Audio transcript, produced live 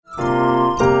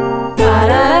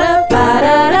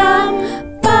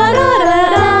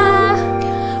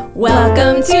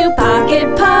Pocket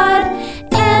Pod,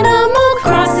 Animal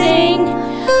Crossing,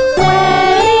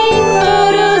 wedding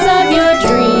photos of your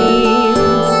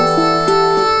dreams.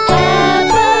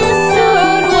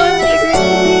 Episode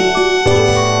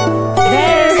 116.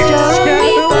 There's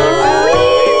Joey,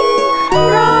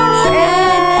 Ron,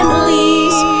 and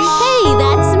Leash. Hey,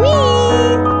 that's me.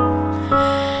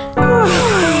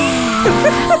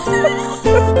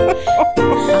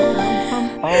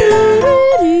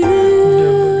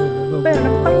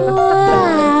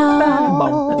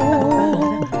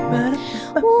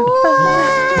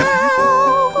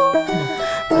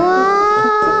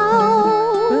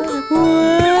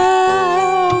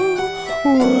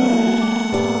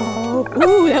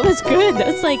 Ooh, that was good. That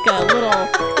was like a little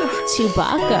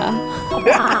Chewbacca.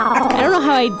 Wow. I don't know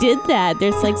how I did that.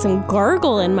 There's like some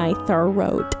gargle in my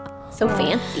throat. So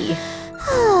fancy.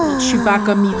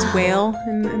 Chewbacca meets whale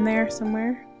in there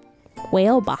somewhere.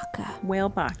 Whale-bacca.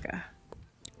 Whale-bacca.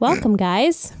 Welcome,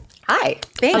 guys. Hi.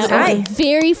 Thanks. That Hi. was a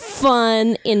very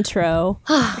fun intro.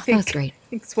 That was great.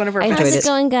 It's one of our I enjoyed How's best. it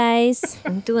going, guys?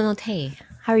 I'm doing okay.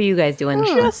 How are you guys doing?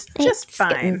 Just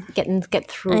fine. Getting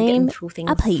through I'm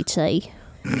things. a peachy.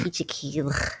 Peachy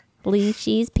keel.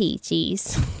 Leashies,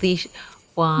 peaches. Leash.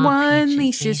 One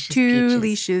leashes, two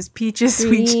leashes, peaches,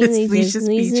 leashes,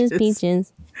 peaches.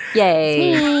 peaches.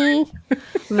 Yay. Hey,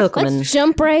 Welcome. let's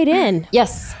jump right in.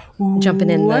 Yes. Jumping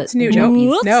in. What's new? jumpies.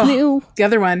 What's No. new? The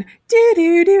other one.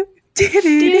 Do-do-do, do-do-do,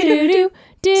 Do-do-do, do-do-do.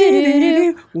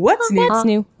 do-do-do. What's new? What's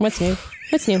new? What's new?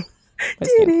 What's new?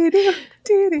 What's new? Do-do-do,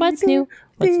 do-do-do, What's new?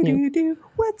 What's new? do-do-do.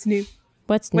 What's new?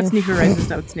 What's new? What's new Horizons?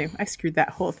 No, it's new. I screwed that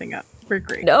whole thing up. We're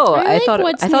great. No, I like thought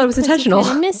what's it new was 'cause you intentional.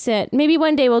 kinda miss it. Maybe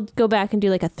one day we'll go back and do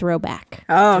like a throwback.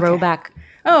 Oh, okay. Throwback.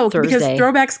 Oh, because Thursday.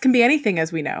 throwbacks can be anything,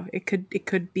 as we know. It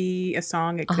could be a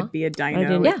song. It could be a dino.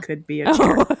 didn't- Yeah. It could be a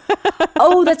chair.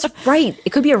 Oh, that's right.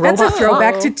 It could be a robot. That's a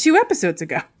throwback Oh. to 2 episodes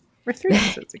ago or 3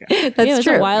 episodes ago. That's Yeah, it was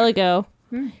true. a while ago.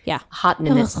 Yeah. Hot in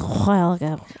It it. was a while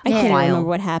ago. I can't While. remember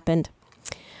what happened.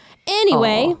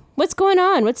 Anyway, what's going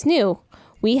on? What's new?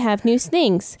 We have new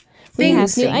things. We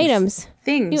have new items.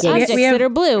 Things. New objects we, that are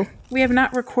blue. we have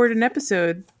not recorded an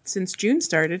episode since June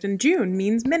started, and June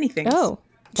means many things. Oh,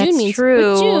 That's June means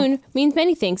true. June means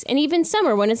many things, and even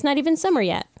summer when it's not even summer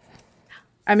yet.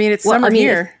 I mean, it's Well, summer I mean,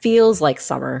 here. it feels like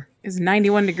summer. It's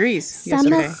 91 degrees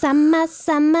Summer, yesterday.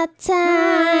 summertime.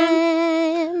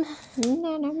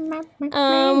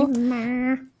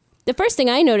 The first thing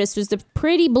I noticed was the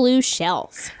pretty blue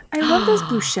shells. I love those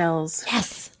blue shells.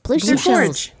 Yes. Blue They're shells.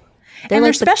 gorge. They're And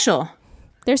they're like the- special.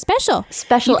 They're special.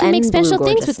 Special You can make and blue special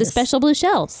things with the gorgeousness. special blue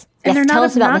shells. And Yes, they're tell not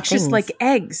us about the obnoxious things. like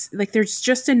eggs. Like, there's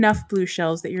just enough blue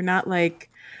shells that you're not like,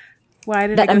 why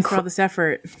did That I go I'm through all this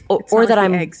effort? or It's not that like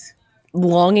I'm- the eggs.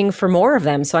 Longing for more of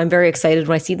them. So I'm very excited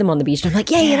when I see them on the beach. And I'm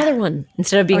like, yay, another one.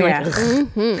 Instead of being Oh, like, yeah.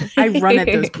 "Ugh." I run at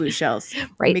those blue shells.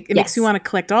 Right, It makes me yes. want to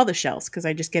collect all the shells because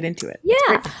I just get into it.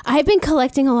 yeah. I've been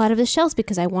collecting a lot of the shells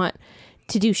because I want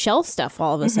to do shell stuff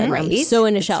all of a sudden. I'm Right? so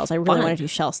into shells. I really fun. want to do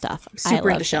shell stuff. I Super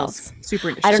love into shells. Super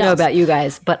into I shells. don't know about you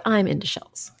guys, but I'm into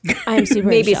shells. I'm super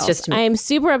Maybe into it's shells. just me. I am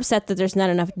super upset that there's not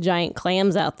enough giant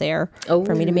clams out there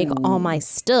for me to make all my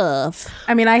stuff.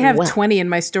 I mean, I have Well. 20 in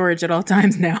my storage at all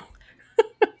times now.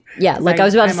 Yeah, like I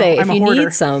was about to I'm say, a if you hoarder.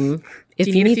 need some, if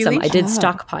you you need a need few some, I each? did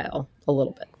stockpile a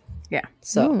little bit. Yeah.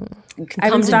 So you can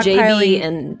I've come been to JB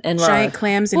stockpiling and giant Rod.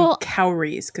 clams and Well-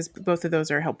 cowries because both of those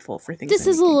are helpful for things. This I'm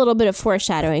is a making. little bit of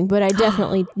foreshadowing, but I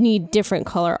definitely need different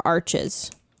color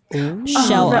arches.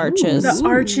 Shell arches. The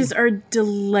arches are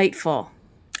delightful.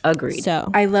 Agreed. So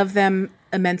I love them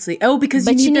immensely. Oh, because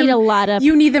But you you need need them, a lot of-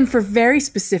 You need them for very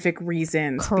specific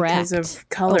reasons. Correct. Because of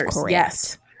colors. Oh, correct.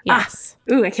 Yes. yes.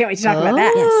 Ooh, I can't wait to talk about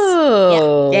that.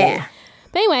 Oh. Yeah.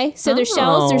 But anyway, so there's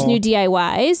shells, there's Oh. new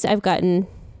DIYs. I've gotten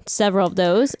several of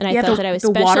those, and I Yeah, thought the- that I was the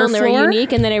special water and they were floor?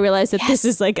 unique, and then I realized that this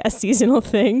is like a seasonal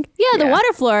thing. Yeah, the Yeah.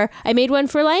 water floor. I made one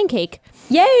for Lion Cake.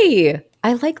 Yay!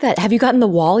 I like that. Have you gotten the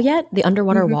wall yet? The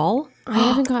underwater wall? I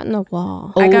haven't gotten the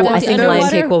wall. Oh, got I the think Lion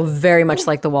underwater- Cake will very much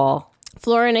like the wall.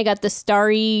 Floor, and I got the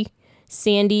starry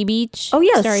sandy beach. Oh,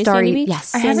 yeah, starry starry- sandy beach.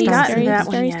 yes. I haven't Sandy, gotten starry, that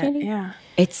one starry, yet. sandy. Yeah.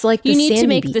 It's like You the need to sandy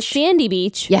make beach. the sandy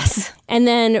beach. Yes. And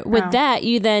then with that,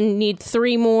 you then need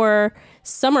 3 more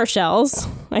summer shells,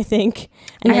 I think.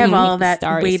 And I then have you all make of the that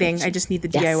starry waiting. section. I just need the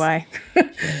Yes. DIY.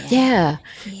 Yeah.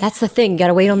 That's the thing. Got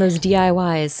to wait on those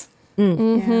DIYs.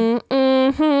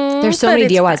 There's so But many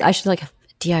it's DIYs. I should like have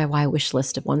a DIY wish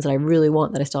list of ones that I really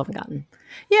want that I still haven't gotten.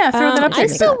 Yeah, throw that up I there.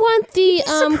 still want the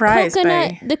surprised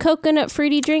coconut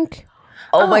fruity drink.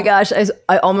 Oh, my gosh.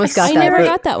 I almost got I that. never but-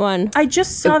 got that one. I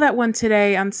just saw that one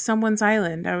today on someone's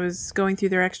island. I was going through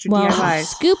their extra Well, DIYs.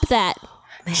 scoop that.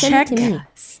 Send Check. it to me.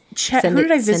 Check. Send Who it-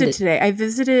 did I send visit it. today? I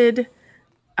visited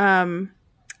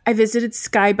I visited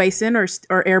Sky Bison or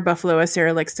Air Buffalo, as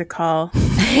Sarah likes to call.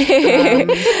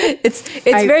 It's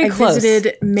very close. I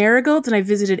visited Marigold and I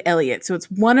visited Elliot. So it's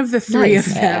one of the three of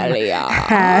them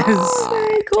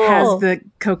has the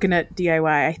coconut DIY,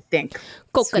 I think.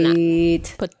 Coconut.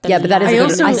 Sweet. Put the Yeah, but that is lime a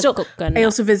I good also, coconut. I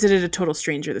also visited a total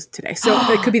stranger today. So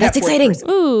it could be that That's fourth exciting. person.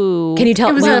 Ooh. Can you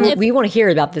tell? was, We want to hear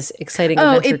about this exciting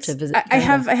Oh, adventure it's to visit. I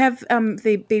have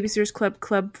the Babysitters Club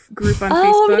group on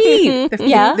Oh, Facebook. neat.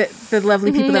 The, the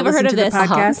lovely people that Never listen heard to of the this.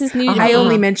 podcast. This is new to I me.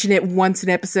 only mention it once an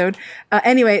episode.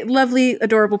 Anyway, lovely,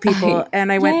 adorable people,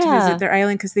 and I went to Yeah. visit their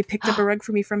island because they picked up a rug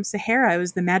for me from Sahara. It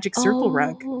was the Magic Circle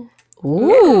rug.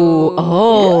 Ooh.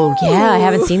 Oh, yeah. I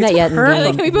haven't seen that yet. purple. I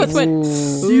like how we both went.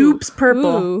 Soup's purple.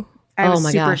 Ooh. I was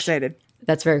my super gosh. excited.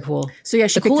 That's very cool. So yeah,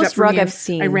 she The picked it up coolest for rug me, and I've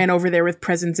seen. I ran over there with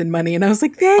presents and money, and I was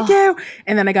like, "Thank you!"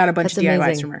 And then I got a bunch of That's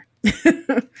DIYs amazing.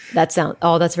 from her.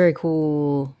 That's very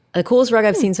cool. The coolest rug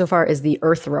I've seen so far is the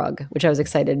Earth rug, which I was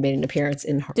excited made an appearance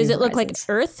in. Does New it look like Horizons.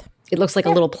 Earth? It looks like a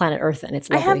little planet Earth, and it's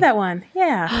I lovely. have that one.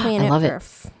 Yeah, Planet love it.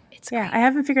 Earth. yeah. I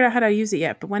haven't figured out how to use it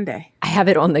yet, but one day. I have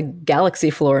it on the Galaxy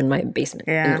floor in my basement.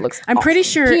 Yeah, And it looks I'm pretty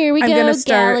sure Here we I'm go, gonna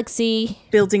start Galaxy.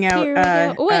 building out. Here we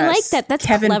go. Oh, I like that. That's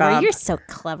Kevin clever. Bob. You're so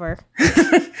clever.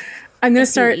 I'm gonna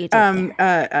see start what you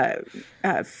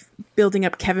did building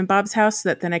up Kevin Bob's house so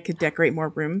that then I could decorate more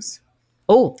rooms.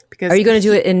 Oh, Because are you going to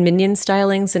do it in Minion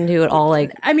stylings and do it all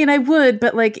like? I mean, I would,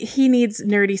 but like he needs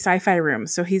nerdy sci-fi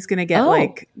rooms, so he's gonna get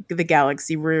like the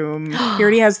Galaxy room. He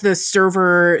already has the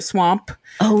server swamp.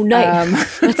 Oh,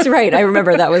 nice. That's right. I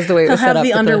remember that was the way it He'll was set have up. the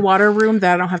with underwater room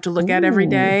that I don't have to look at every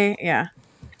day. Yeah.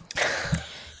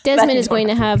 Desmond is going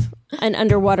to have an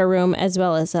underwater room as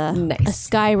well as a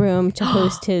sky room to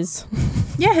host his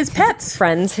Yeah, his pets.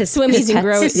 friends, his swimmies his and pets.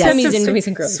 grows. Yes, Swimmies and swimmies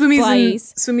and grows.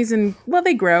 Swimmies and well,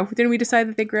 they grow. Didn't we decide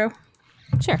that they grow?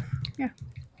 Sure.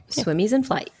 Swimmies and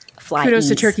fly. Kudos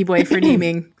to Turkey Boy for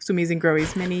naming swimmies and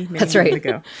growies many That's years right.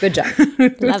 ago. Good job.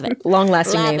 Love it. Long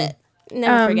lasting Love name. it.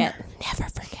 Never forget. Never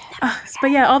forget. But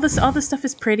yeah, all the stuff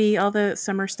is pretty. All the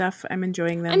summer stuff, I'm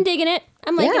enjoying them. I'm digging it.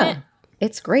 I'm liking it. Yeah.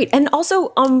 It's great. And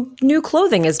also new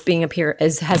clothing has been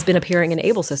appearing in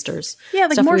Able Sisters. Yeah,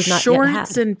 like Stuff more we've not yet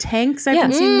shorts had. and tanks. I've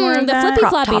been seeing more of The that. flippy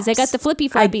Crop floppies. I tops. got the flippy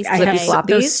floppies I today. have floppies.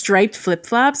 those striped flip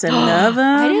flops. I love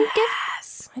them. I didn't get.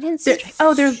 I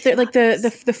didn't. They're like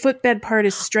the footbed part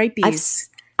is stripies.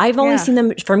 I've only Yeah. seen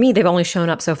them, for me, they've only shown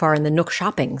up so far in the Nook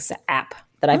Shoppings app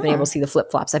that I've been able to see the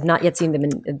flip-flops. I've not yet seen them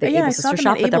in the Yeah, Able I saw Sister them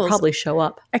shop, at but they'll Able's. probably show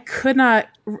up. I could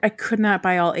not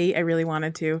buy all 8. I really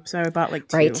wanted to, so I bought like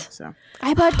 2. Right. So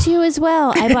I bought 2 as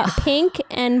well. I bought pink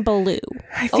and blue.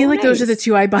 I feel like those are the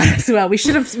 2 I bought as well. We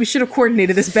should have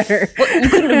coordinated this better. You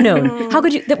couldn't have known. How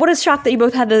could you? What a shock that you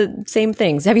both had the same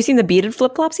things. Have you seen the beaded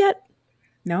flip-flops yet?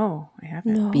 No, I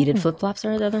haven't. Beaded flip-flops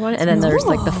are the other one. And then there's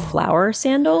like the flower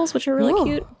sandals, which are really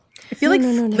cute. I feel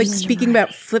like speaking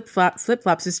about flip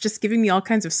flops is just giving me all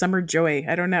kinds of summer joy.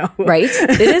 I don't know. Right?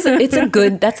 It's a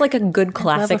good, that's like a good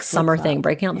classic a summer flip-flop. thing,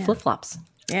 breaking out the flip-flops.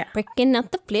 Yeah. Breaking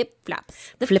out the flip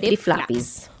flops. The Flippity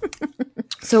flip-flops.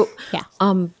 So, Yeah.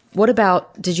 what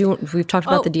about, we've talked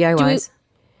about the DIYs.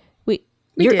 Wait.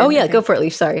 did, Oh I yeah, think. go for it,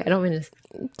 Leaf. Sorry, I don't mean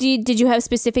to. Did you have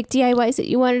specific DIYs that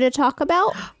you wanted to talk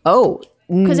about? Oh,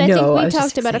 Because I think we was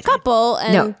just talked about a excited. couple,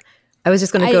 and No, I was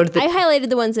just going to go to the. I highlighted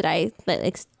the ones that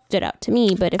like stood out to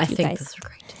me. But if I you think guys, those are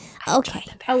great. okay,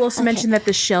 I'll also mention that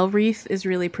the shell wreath is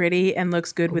really pretty and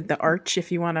looks good with the arch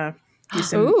if you want to do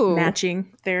some Ooh. matching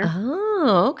there.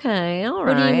 Oh, okay, all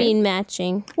right. what do you mean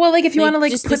matching? Well, like if you Like, want to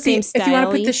just the put same if you want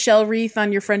to put style-y? the shell wreath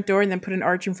on your front door and then put an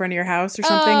arch in front of your house or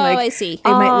something, Oh, like I see.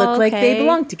 they might look like they okay.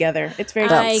 belong together. It's very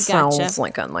That I sounds gotcha.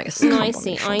 like a nice. No, I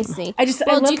see. I see. I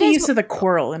Well, love do you the guys use of the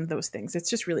coral in those things. It's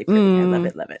just really pretty. I love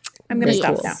it. Love it. I'm gonna Very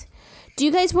stop cool. now. Do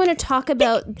you guys want to talk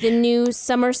about the new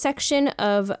summer section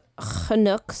of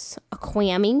Chinook's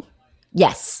Aquami?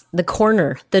 Yes, the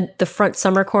corner, the front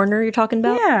summer corner you're talking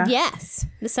about. Yeah. Yes,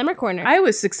 the summer corner. I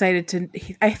was excited to.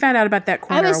 I found out about that I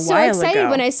corner was a so while excited ago.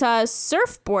 when I saw a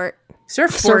surfboard.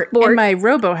 surfboard Surfboard. in my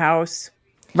robo house.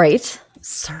 Right.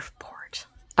 Surfboard.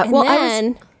 And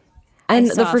and I the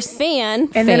saw first a fan.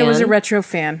 And then it was a Fan. retro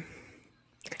fan.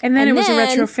 And then it was a then-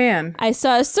 retro fan. I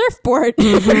saw a surfboard.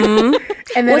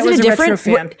 And then was it was it a a retro different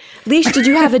fan. Leash? Did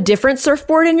you have a different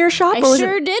surfboard in your shop? I or was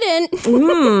sure it,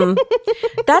 didn't.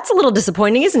 that's a little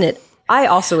disappointing, isn't it? I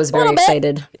also was very Little bit.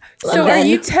 excited. So are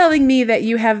you telling me that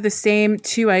you have the same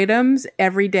 2 items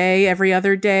every day, every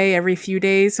other day, every few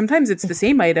days? Sometimes it's the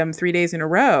same item 3 days in a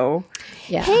row.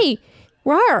 Yeah. Hey,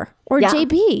 Rar or Yeah.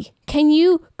 JB, can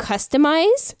you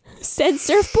customize said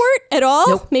surfboard at all?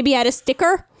 Nope. Maybe add a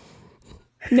sticker?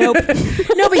 Nope.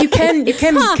 No, but you can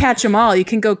catch them all. You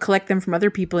can go collect them from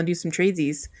other people and do some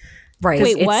tradesies. Right.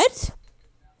 Wait, It's- what?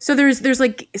 So there's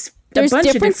like There's a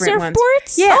bunch different of different ones.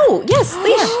 surfboards? Yeah. Oh, yes,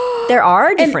 Leash. There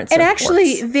are different And surfboards.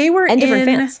 actually, they were and different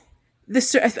in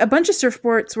fans. a bunch of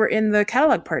surfboards were in the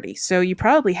catalog party. So you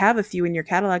probably have a few in your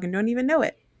catalog and don't even know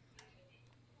it,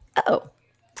 Oh,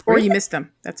 or you missed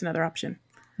them. That's another option.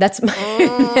 that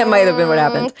might have been what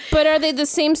happened. But are they the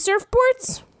same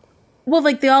surfboards? Well,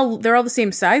 like they're all the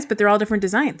same size, but they're all different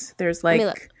designs. There's me like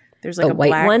look. there's like The a white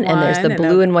black one, and there's the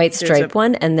blue and white there's stripe a-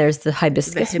 one, and there's the The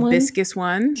hibiscus one. hibiscus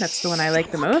one. That's the one I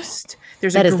like the most.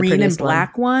 There's That a is the green and prettiest one.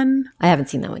 black one. I haven't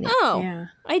seen that one yet. Oh, Yeah.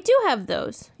 I do have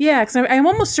those. Yeah, because I'm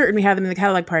almost certain we had them in the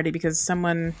catalog party because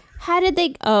someone How did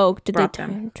they? Oh, did they Brought them.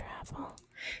 time travel?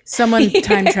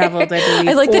 time traveled, I believe,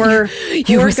 I like that or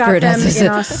you or got whispered them as in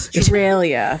if-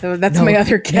 Australia. Though that's my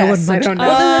other guess. I don't know.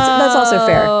 Well, that's also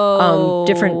fair. Oh.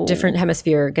 Different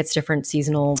hemisphere gets different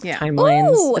seasonal Yeah.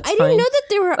 timelines. Oh, That's I fine. didn't know that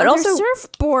there were But other also-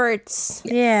 surfboards.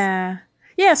 Yeah.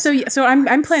 Yeah, so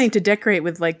I'm planning to decorate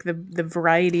with like the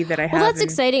variety that I have. Well, that's and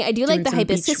exciting. I do like doing the some beach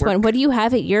hibiscus work. one. What do you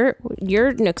have at your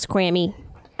Nooks Crammy?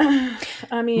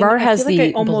 I mean, Rar I has feel like the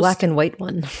I almost, black and white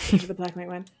one. the black and white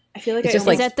one. I feel like It's I just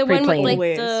almost, Is that the one with pre-planned. like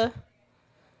Always. the?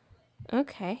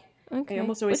 Okay. I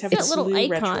almost always have What's a that little blue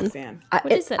retro icon? fan.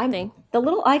 What is that thing? The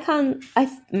little icon. I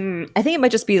think it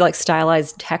might just be like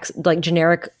stylized text, like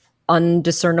generic,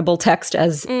 undiscernible text,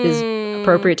 as is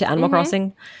appropriate to Animal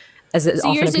Crossing, as it So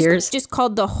often yours appears. is just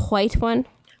called the white one.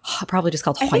 Probably just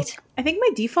called I white. think, I think my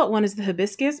default one is the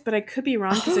hibiscus, but I could be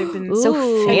wrong because I've been So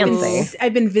Ooh. fancy.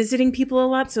 I've been visiting people a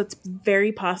lot, so it's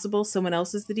very possible someone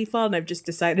else is the default, and I've just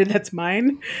decided that's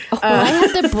mine. I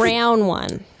have the brown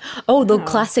one. Oh, the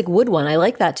classic wood one. I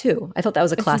like that too. I thought that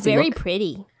was a It's classic. very look.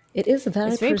 pretty. It is very,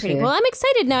 It's very pretty. pretty. Well, I'm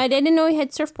excited now. I didn't know he had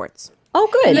surfboards. Oh,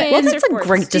 good. Yeah, well, yeah, that's a surfboards.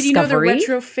 great Did you know the discovery.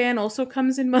 retro fan also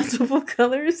comes in multiple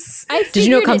colors? I Did you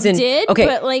know it figured comes in- Did, okay.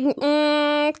 but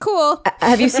like, cool.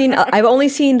 Have you seen? I've only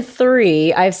seen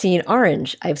 3. I've seen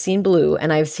orange, I've seen blue,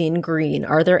 and I've seen green.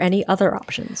 Are there any other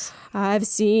options? I've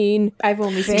seen I've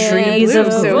only seen Fans green and Trees blue,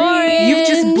 of so orange. you've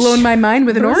just blown my mind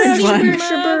with an orange one.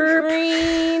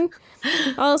 green.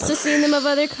 Also seen them of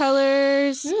other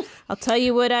colors. I'll tell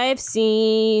you what I've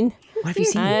seen. What have you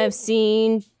seen? I've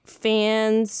seen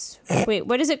fans. Wait,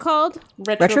 what is it called?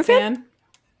 Retro fan?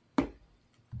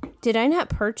 Did I not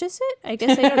purchase it? I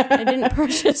guess I didn't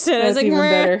purchase it. I was That's like, even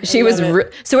 "Meh." better. She I was. love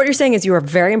it. So what you're saying is you were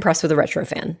very impressed with the retro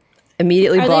fan.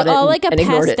 Immediately Are bought they it all and, like a and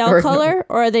ignored it. pastel color,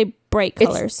 or are they bright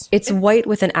colors? It's white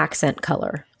with an accent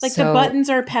color. Like So- the buttons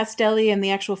are pastel-y and the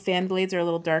actual fan blades are a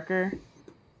little darker.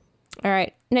 All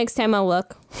right, next time I'll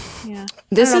look. Yeah.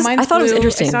 This I don't know, is. mine's I thought it was blue.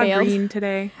 interesting. I saw Failed. green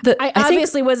today. The- I I think.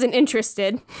 obviously wasn't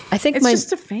interested. I think It's my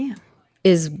just a fan.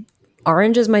 is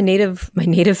orange is my native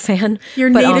fan.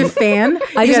 Your But, native fan.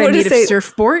 I You just got a wanted to native say-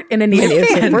 surfboard and a my native native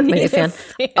fan. surfboard, my native fan.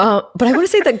 But I want to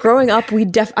say that growing up,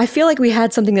 I feel like we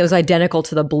had something that was identical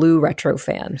to the blue retro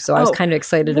fan. So I was kind of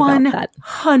excited about that.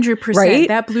 100%. Right?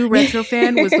 That blue retro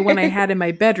fan was the one I had in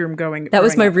my bedroom going. That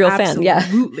was growing my up. real fan, yeah.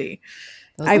 Absolutely.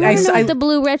 I don't know what the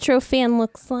blue retro fan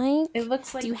looks like. It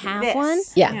looks like Do you have this. one?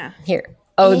 Yeah. Here.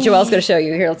 Oh, Joelle's going to show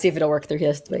you. Here, let's see if it'll work through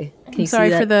this way. Can you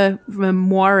Sorry see for that? the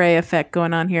moire effect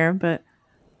going on here, but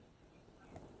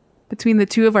between the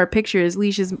two of our pictures,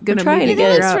 Leash is gonna trying maybe to That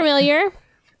get figure looks out. familiar.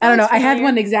 I don't know. looks I had familiar.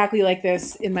 one exactly like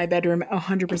this in my bedroom,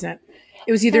 100%.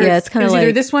 It was either Yeah, it's kinda either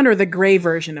like- this one or the gray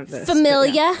version of this. but yeah.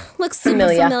 Familiar. Looks super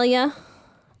Familiar. familiar.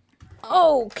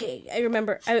 Okay, I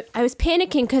remember. I was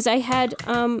panicking because I had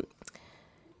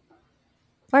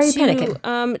Why are you two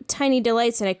panicking? tiny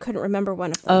delights and I couldn't remember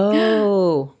one of them.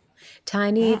 Oh,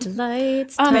 tiny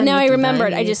delights. But now I tiny remembered. I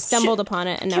delights. just stumbled upon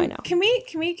it and now I know. Can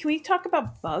we talk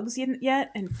about bugs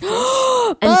yet? And fish?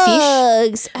 and fish.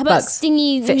 Bugs. How about Bugs.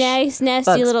 stingy, Fish. nasty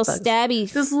Bugs, little bugs.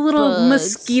 stabby? Those little bugs.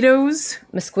 mosquitoes who are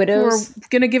Mosquitoes.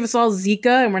 gonna give us all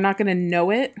Zika, and we're not gonna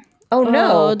know it. Oh Oh,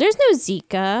 no, there's no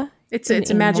Zika. It's In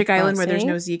a magic Animal island where there's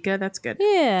no Crossing. Zika. That's good.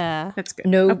 Yeah. That's good.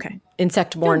 no Okay.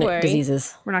 insect-borne Don't worry.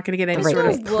 diseases. We're not gonna get any Right, sort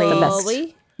right. of The plague, best.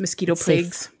 Wally. mosquito safe.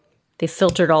 plagues. They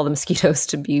filtered all the mosquitoes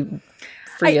to be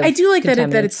free of I do like that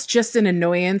contaminants. it's just an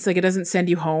annoyance. Like it doesn't send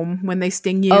you home when they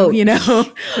sting you. Oh. You know,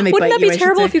 when they Wouldn't bite that you, be I should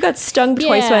terrible say. if you got stung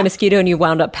twice by Yeah. a mosquito and you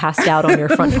wound up passed out on your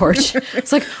front porch?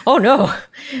 It's like, oh no,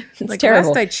 it's Like terrible.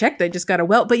 last I checked, I just got a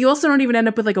welt. But you also don't even end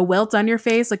up with like a welt on your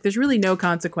face. Like there's really no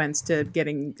consequence to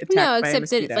getting attacked No, by a except that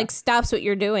mosquito. it like stops what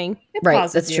you're doing. It Right,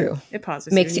 pauses that's you. true. It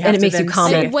pauses Makes you. you- and have it to makes you then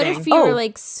comment. say a Like, what thing. if you were Oh.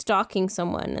 like stalking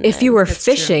someone? And If then- you were That's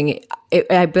true. fishing,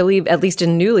 I believe at least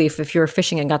in New Leaf, if you were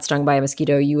fishing and got stung by a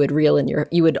mosquito, you would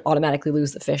you would automatically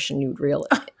lose the fish and you would reel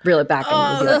it back. And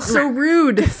it would be like, That's so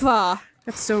rude. Fuh.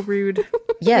 That's so rude.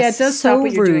 yes, Yeah, it does so stop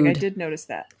what you're rude. doing. I did notice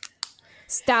that.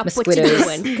 Stop what you're Mosquitoes.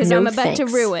 doing because No I'm about to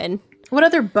thanks. ruin What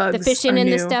other bugs? The fishing are and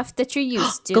the new? stuff that you're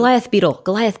used to. Goliath beetle,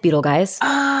 guys. Wait,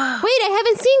 I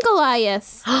haven't seen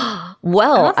Goliath.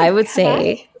 Well, I would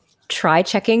say try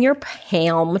checking your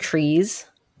palm trees.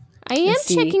 I am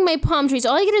see. checking my palm trees.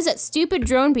 All I get is that stupid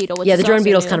drone beetle. Which Yeah, is the drone also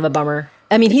beetle's new. kind of a bummer.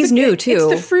 I mean, he's new too.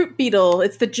 It's the fruit beetle.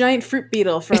 It's the giant fruit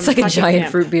beetle from It's like a Pocket giant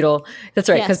Camp. fruit beetle. That's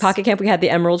right, because Yes. Pocket Camp we had the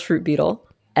emerald fruit beetle,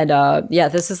 and yeah,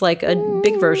 this is like a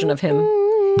big version of him.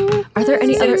 Are there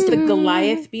any So other it's the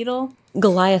Goliath beetle.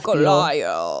 Goliath beetle?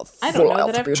 I don't know that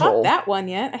Goliath I've beetle. caught that one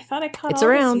yet. I thought I caught It's all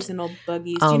around. the seasonal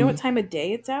buggies. Do you know what time of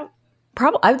day it's out?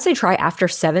 Probably, I would say try after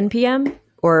 7 p.m.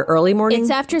 or early morning. It's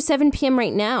after 7 p.m.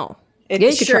 right now. It Yeah,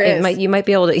 you could sure try. is. You might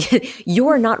be able to. You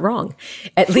are not wrong.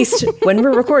 At least when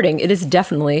we're recording, it is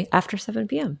definitely after 7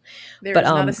 p.m. There's but,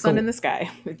 not a sun in the sky.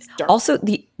 It's dark. Also,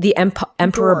 the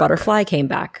emperor butterfly came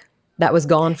back. That was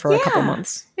gone for a couple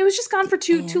months. It was just gone for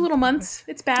two little months.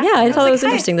 It's back. Yeah, I thought it was "Hi,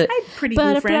 interesting that- hi, pretty blue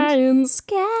Butterfly friend. in the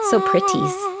sky. So pretties.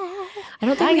 I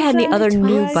don't think we had any other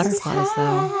new butterflies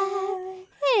though.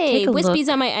 Hey, Take a Wispy's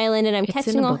look. on my island, and I'm in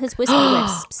catching a all book. his wispy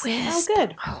wisps. Oh,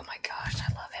 good. Oh my gosh,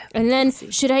 I love him. And then,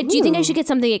 do you think I should get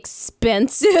something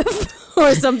expensive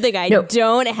or something I No.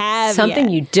 don't have Something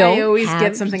yet? you don't. I always have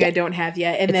get something yet. I don't have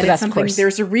yet, and It's then the it's best something. course.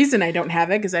 There's a reason I don't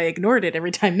have it because I ignored it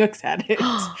every time Nooks had it.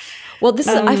 Well, this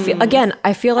is.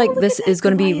 I feel like this is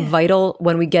going to be vital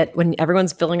when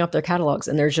everyone's filling up their catalogs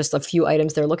and there's just a few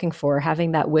items they're looking for.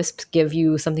 Having that wisp give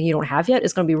you something you don't have yet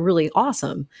is going to be really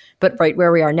awesome. But right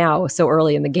where we are now, so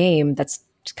early in the game, that's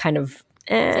kind of.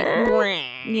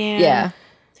 Yeah.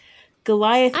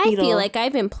 Goliath I beetle. feel like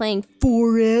I've been playing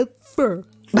forever.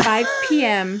 5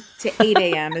 p.m. to 8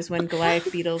 a.m. is when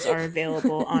Goliath beetles are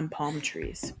available on palm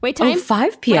trees. Wait, Oh, time?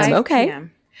 5 p.m. 5 Okay.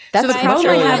 p.m. That's So the much problem I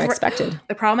earlier than have I ri- expected.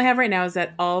 The problem I have right now is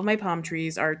that all of my palm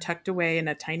trees are tucked away in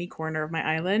a tiny corner of my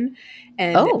island,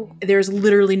 and Oh. there's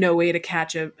literally no way to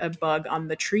catch a bug on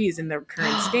the trees in their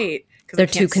current state because They're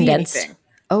too condensed.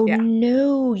 Oh Yeah.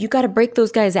 no, you got to break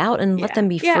those guys out and let them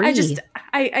be Yeah, free.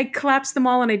 I collapsed them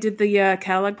all and I did the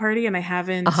catalog party and I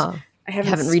haven't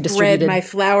Haven't spread redistributed. my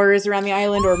flowers around the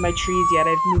island or my trees yet.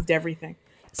 I've moved everything.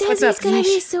 What's Daddy's up, gonna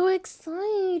be Yeesh? so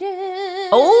excited.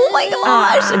 Oh my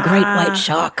gosh, a great white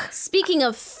shark. Speaking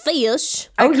of fish,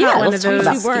 Oh yeah, one let's of talk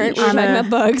those. about we weren't. fish. We were talking about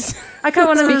bugs. I caught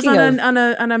one of those Speaking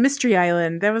on a mystery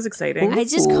island. That was exciting. I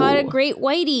just caught a Ooh. great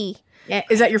whitey. Yeah,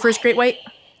 is that your first great white?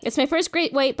 It's my first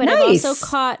great white, but Nice. I've also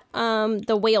caught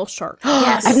the whale shark.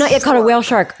 I've not yet caught a whale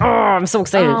shark. Oh, I'm so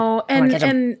excited. Oh, I wanna catch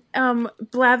 'em. and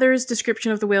Blather's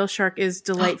description of the whale shark is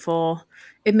delightful.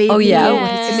 It made Oh, me, yeah?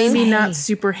 Yes. it made me not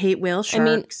super hate whale I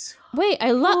mean, sharks. Wait,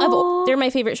 I love. They're my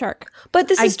favorite shark. But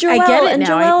this is I Joelle, get it and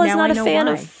now. Joelle is Now not I a know fan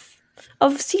why.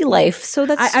 of sea life, so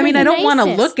that's. I mean, I the don't want to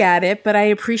nicest. look at it, but I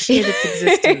appreciate its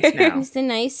existence now. He's the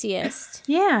nicest.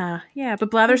 Yeah.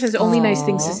 But Blathers has only nice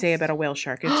things to say about a whale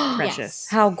shark. It's precious.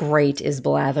 How great is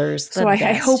Blathers? So I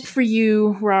hope for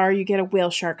you, Rar, you get a whale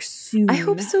shark soon. I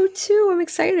hope so too. I'm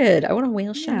excited. I want a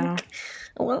whale shark.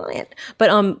 I want it. But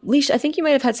Leash, I think you might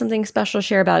have had something special to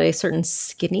share about a certain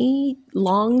skinny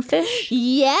long fish.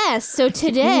 Yes. So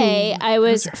today I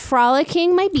was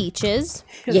frolicking my beaches,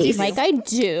 Yes. like I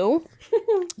do.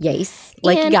 Yes,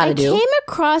 like and you gotta I do. came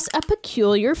across a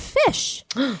peculiar fish,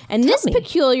 and this me.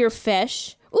 peculiar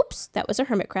fish. Oops, that was a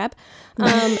hermit crab.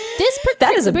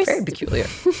 That is a very peculiar.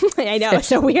 I know, it's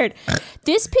so weird.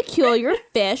 This peculiar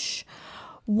fish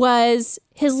was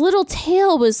his little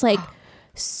tail was like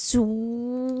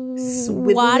swatting,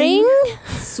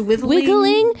 Swiveling,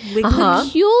 wiggling wiggling.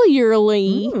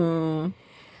 peculiarly.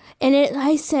 And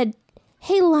I said,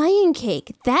 "Hey, lion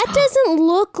cake, that doesn't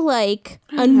look like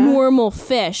a normal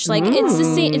fish. Like it's the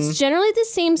same. It's generally the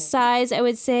same size, I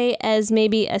would say, as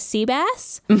maybe a sea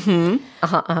bass.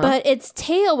 But its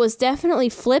tail was definitely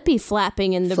flippy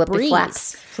flapping in the Flippy breeze.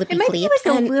 flaps. Flippy It might be flips.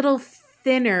 like a little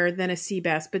thinner than a sea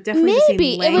bass, but definitely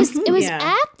Maybe the same length. it was yeah.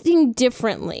 acting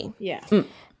differently. Yeah.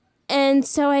 And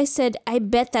so I said, I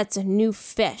bet that's a new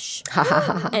fish.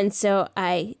 And so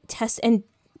I and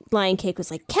Lion Cake was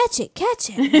like, catch it.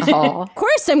 Aw. Of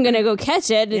course I'm going to go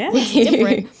catch it. Yeah. It's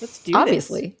different. Let's do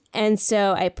Obviously. And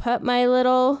so I put my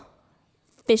little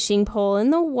fishing pole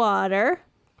in the water,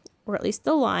 or at least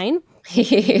the line,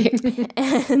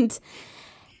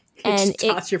 and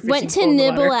toss your it went fishing to pole in the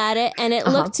nibble water. at it, and it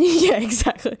looked yeah,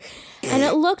 exactly, and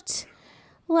it looked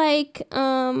like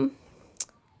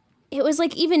it was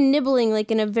like even nibbling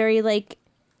like in a very like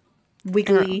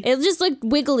Wiggly. it just looked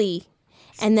wiggly.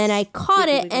 And then I caught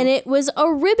it, and it was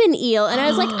a ribbon eel. And I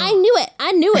was like, I knew it.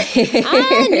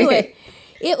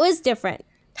 It was different.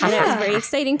 And it was a very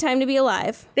exciting time to be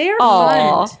alive. They are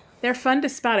Aw. fun. They're fun to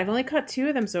spot. I've only caught 2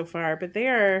 of them so far, but they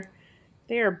are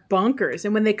bonkers.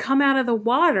 And when they come out of the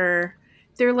water,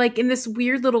 they're like in this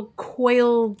weird little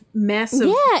coil mess of it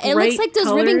looks bright like those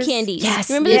ribbon colors. candies. Yes,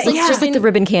 Remember yeah, those it looks just like the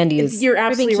ribbon candies. You're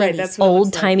absolutely right. candies. That's what it looks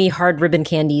Old timey hard ribbon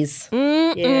candies.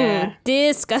 like. Yeah.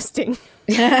 Disgusting.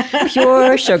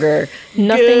 Pure sugar.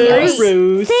 Nothing else.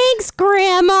 Rose. Thanks,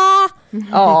 Grandma.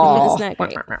 Oh, It's not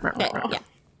great. Yeah.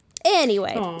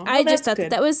 Anyway, Aw, I well, just that's thought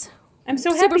good. that was I'm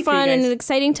so super happy for fun you and guys. an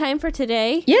exciting time for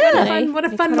today. Yeah. What a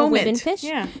I fun caught a moment. ribbon fish.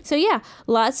 Yeah. So yeah,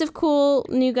 lots of cool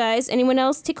new guys. Anyone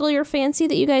else tickle your fancy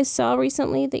that you guys saw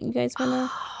recently that you guys want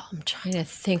to? I'm trying to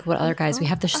think what other guys. We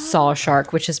have the saw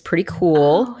shark, which is pretty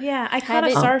cool. Oh, yeah. I caught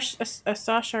Haven't- a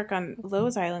saw shark on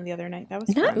Lowe's Island the other night. That was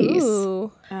Nice. fun.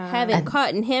 Ooh, haven't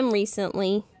caught him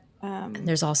recently. And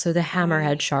there's also the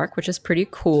hammerhead shark, which is pretty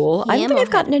cool. I don't think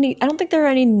I've gotten any. I don't think there are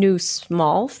any new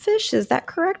small fish. Is that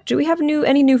correct? Do we have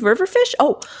any new river fish?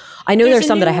 Oh, I know there's a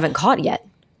some that I new- haven't caught yet.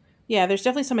 Yeah, there's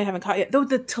definitely some I haven't caught yet. Though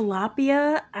the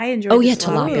tilapia, I enjoyed. Oh, the yeah,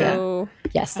 tilapia. Ooh.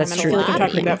 Yes, I that's don't true. feel like I'm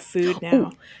talking Tilapia. about food now. And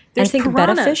I There's think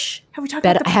piranha. betta fish. Have we talked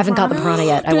about the I haven't got the piranha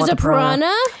yet. I There's want a the piranha.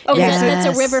 Oh, Okay, that's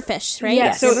yes. a river fish, right? Yeah,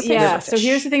 Yes. so River fish. yeah, so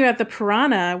here's the thing about the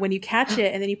piranha: when you catch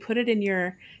it and then you put it in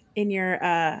your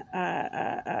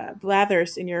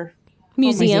blathers in your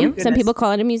Museum. goodness. Some people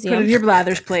call it a put it in museum. your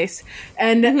blathers place,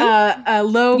 and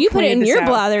Lo You put it pointed in this your out.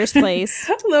 blathers place.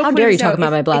 Lo How pointed dare you this talk out.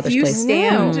 about my If blathers you place.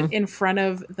 stand in front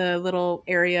of the little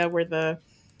area where the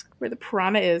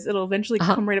piranha is, it'll eventually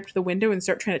come right up to the window and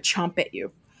start trying to chomp at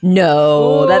you.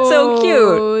 No, that's so Oh,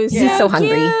 cute. He's so hungry.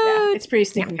 cute. Yeah, it's pretty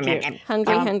stinking cute.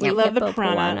 Hungry, hungry. I love the hippo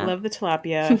piranha, love the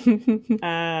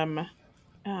tilapia.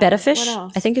 Betta fish, what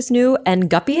else? I think, is new, and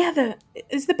guppy. Yeah,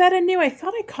 is the betta new? I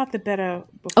thought I caught the betta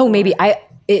before. Oh, maybe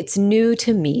it's new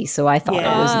to me, so I thought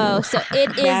Yeah. it was Oh, new. so it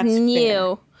is That's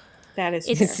new. that is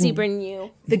It's fair. super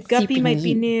new. The guppy super might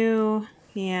be new. new.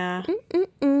 Yeah,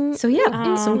 So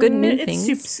yeah, some good new it's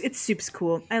things. It's soup's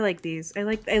cool. I like these.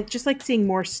 I just like seeing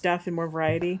more stuff and more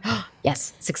variety.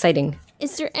 Yes, it's exciting.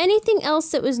 Is there anything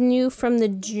else that was new from the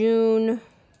June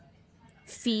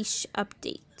fish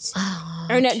update?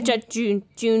 Or not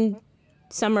June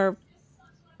summer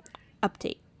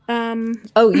update.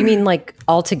 Oh, you mean like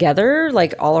all together,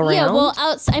 like all around? Yeah, well,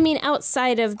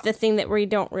 outside of the thing that we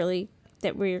don't really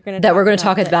that we're going to that we're going to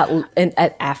talk about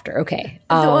after. Okay.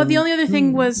 The only other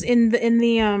thing was in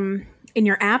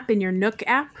your app, in your Nook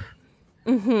app.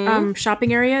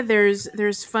 Shopping area.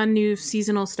 There's fun new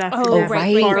seasonal stuff in that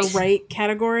right. far right. right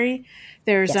category.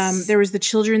 There's Yes. there was the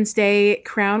Children's Day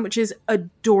crown, which is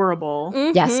adorable,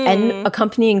 Yes, and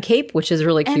accompanying cape, which is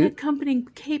really and cute. accompanying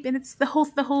cape, and it's the whole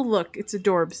look. It's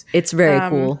adorbs. It's very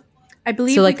cool. I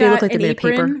believe So, like, we they got look like they're an made of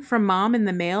paper? apron from Mom in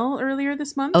the mail earlier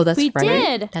this month. Oh, that's We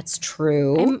right. did. That's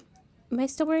true. Am I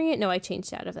still wearing it? No, I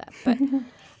changed out of that. But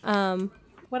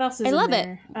What else is I in love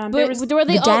there? it. There was Were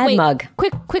they the dad wait, mug.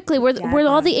 Quickly, were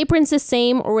all the aprons the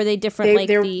same or were they different?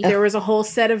 there was a whole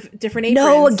set of different aprons.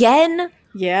 No, again.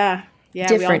 Yeah. Yeah,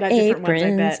 Different we all got different ones, I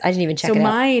aprons. bet. I didn't even check so it out.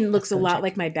 mine looks a lot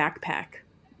like my backpack.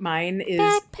 Mine is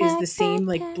the same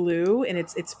like blue, and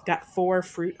it's got 4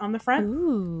 fruit on the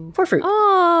front. 4 fruit.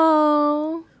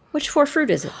 Oh, Which 4 fruit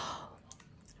is it?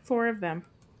 4 of them.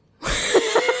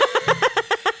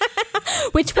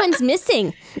 which one's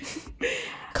missing? I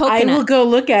Coconut. will go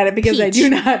look at it because I do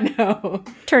Peach. not know.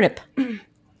 Turnip.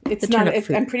 It's The not. turnip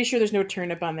fruit. I'm pretty sure there's no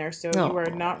turnip on there, so you are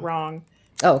not wrong.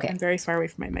 Oh, okay. I'm very far away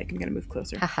from my mic. I'm going to move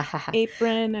closer. Ha, ha, ha.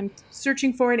 Apron. I'm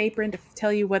searching for an apron to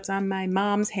tell you what's on my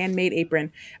mom's handmade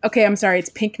apron. Okay, I'm sorry. It's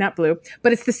pink, not blue,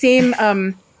 but it's the same.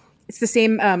 It's the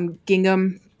same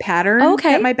gingham pattern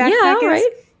Okay. that my backpack Yeah, all is.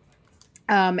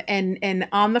 right. And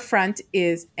on the front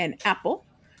is an apple,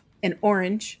 an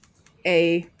orange,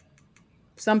 a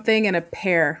something, and a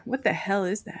pear. What the hell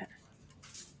is that?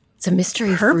 It's a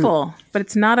mystery fruit. Purple, but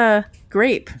it's not a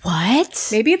grape. What?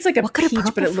 Maybe it's like a What could a peach,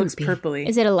 purple but it looks fruit be? purpley.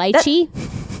 Is it a lychee?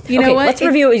 You know Okay, what? let's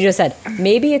review what you just said.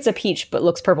 Maybe it's a peach, but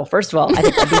looks purple. First of all, I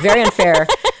think that'd be very unfair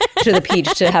to the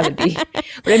peach to have it be.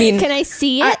 But I mean, Can I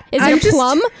see it? Is I'm it a just-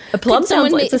 plum? a plum Could sounds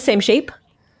someone like ma- it's the same shape.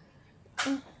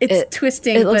 It's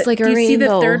twisting. it looks but like a do you see the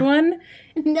rainbow. third one?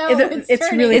 No,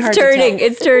 It's really hard It's turning. to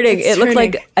tell. It's turning. It's It looked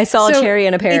turning. like I saw a So cherry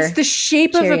and a pear. It's the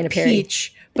shape Cherry of and a a pear.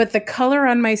 peach, but the color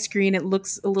on my screen, it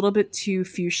looks a little bit too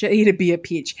fuchsia to be a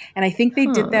peach. And I think they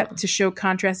did that to show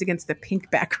contrast against the pink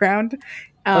background.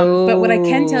 But what I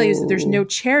can tell you is that there's no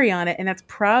cherry on it, and that's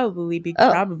probably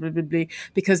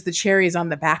because the cherry is on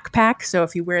the backpack. So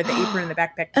if you wear the apron and the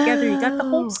backpack together, you got the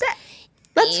whole set.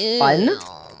 That's fun.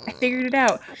 I figured it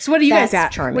out. So what do you guys got?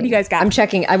 That's charming. What do you guys got? I'm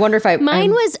checking. I wonder if I. Mine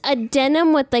was a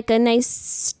denim with like a nice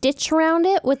stitch around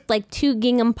it with like 2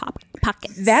 gingham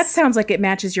pockets. That sounds like it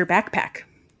matches your backpack.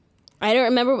 I don't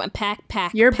remember what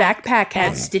pack. Your backpack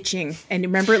had stitching, and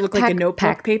remember it looked like a notebook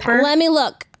pack. paper. Let me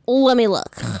look.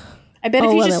 I bet if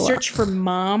Oh, you well, just well. search for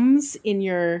moms in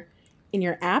your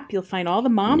app, you'll find all the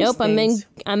moms. Nope, things.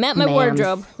 I'm at my Ma'am.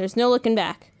 wardrobe. There's no looking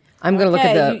back. I'm going to look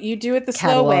at Okay, the you do it the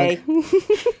catalog. slow way.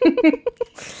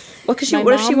 Well, because My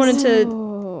what if she wanted mom's-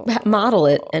 to model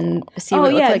it and see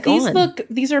what it looked like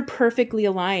these are perfectly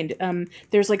aligned.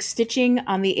 There's like stitching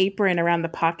on the apron around the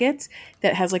pockets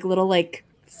that has like little like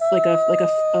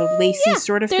a lacy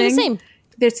sort of they're thing. the same.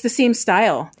 It's the same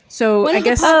style. So One I of the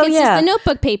guess pockets yeah. is the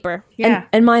notebook paper. yeah.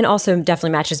 And mine also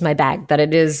definitely matches my bag. That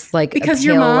it is like Because a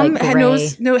your pale, mom like,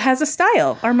 gray. has a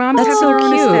style. Our moms That's have so their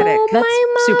own cute. aesthetic. That's My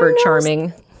mom super knows-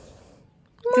 charming.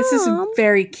 This is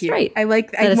very cute. right. I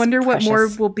like. That I is wonder what more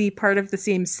precious. will be part of the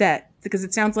same set, because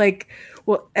it sounds like,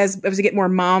 well, as we get more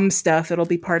mom stuff, it'll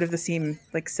be part of the same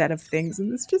like set of things, and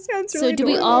this just sounds really. So do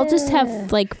we adorable. all just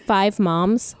have like 5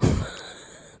 moms?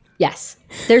 Yes.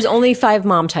 There's only 5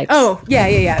 mom types. Oh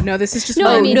yeah. No, this is just No,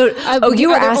 one, I mean, you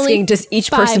were are there only asking, does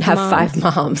each person 5 have moms?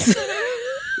 5 moms?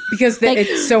 because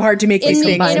it's so hard to make In these the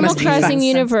things. It Animal must be Crossing fun.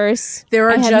 universe, There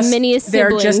are I have just many there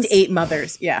are just siblings. 8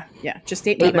 mothers. Yeah, just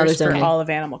 8 mothers mothers for only. all of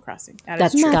Animal Crossing. That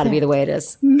That's is true. got to be the way it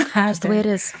is. That's the way it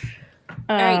is.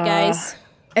 All right, guys.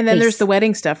 And then there's Peace. the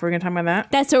wedding stuff. We're gonna talk about that.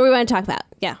 That's what we want to talk about.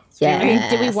 Yeah. Yes.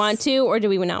 Did we want to or do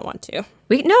we not want to?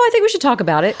 No, I think we should talk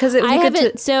about it because I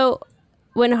haven't. So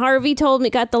when Harvey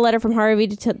got the letter from Harvey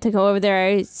to go over there,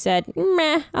 I said,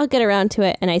 meh, I'll get around to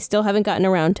it. And I still haven't gotten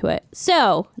around to it.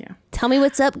 So tell me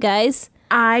what's up, guys.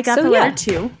 I got So, the yeah. letter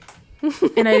too,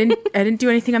 and I didn't do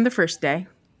anything on the first day.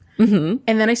 Mm-hmm.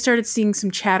 And then I started seeing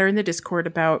some chatter in the Discord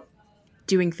about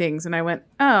doing things, and I went,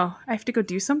 "Oh, I have to go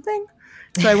do something."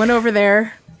 So I went over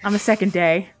there on the second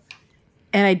day,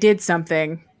 and I did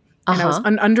something, and I was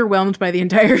underwhelmed by the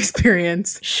entire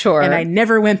experience. Sure. And I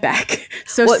never went back.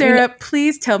 So Well, Sarah,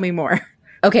 please tell me more.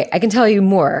 Okay, I can tell you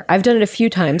more. I've done it a few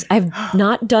times. I've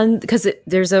not done, because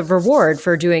there's a reward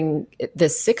for doing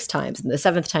this 6 times, and the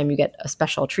 7th time you get a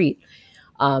special treat.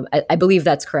 I believe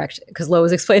that's correct, because Lo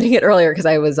was explaining it earlier, because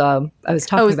I was talking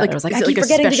about it. I was like, is I it keep like a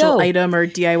forgetting to special go. item or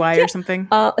DIY or something?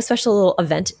 A special little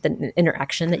event, an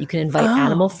interaction that you can invite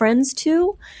animal friends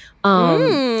to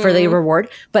for the reward.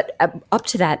 But up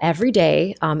to that, every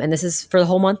day, and this is for the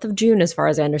whole month of June, as far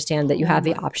as I understand, that you have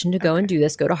the option to go and do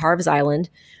this. Go to Harv's Island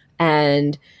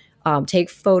and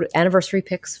take anniversary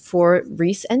pics for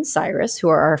Reese and Cyrus, who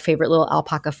are our favorite little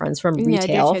alpaca friends from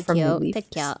retail, from Leaf.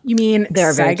 You mean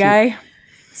They're very Guy?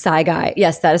 Psy Guy.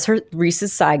 Yes, that is her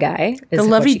Reese's Psy Guy. The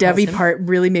lovey-dovey part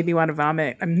really made me want to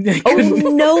vomit. Oh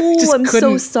no, I'm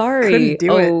so sorry. Couldn't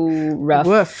do it. Rough.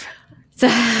 Woof.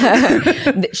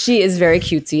 She is very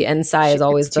cutesy, and Sai is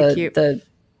always too cute. the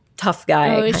tough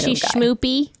guy. Oh, is kind she of guy.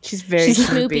 schmoopy? She's very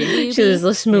Schmoopy. schmoopy. She's a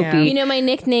schmoopy. You know, my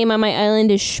nickname on my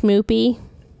island is Schmoopy.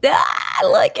 I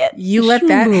like it. You let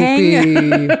that hang?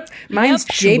 Schmoopy. Mine's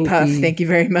J-Puff, Schmoopy. thank you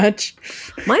very much.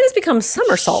 Mine has become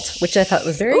Somersault, which I thought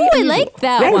was very. Ooh, I amusing. like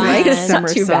that I one. like it. It's not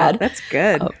Somersault. too bad. That's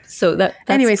good. So that's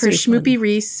Anyway, so pretty fun. Schmoopy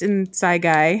Reese and Psy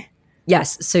Guy.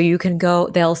 Yes, so you can go.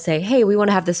 They'll say, "Hey, we want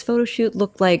to have this photo shoot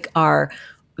look like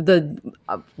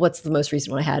what's the most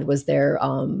recent one I had was their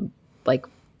like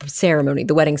ceremony,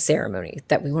 the wedding ceremony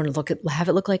that we want to have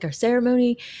it look like our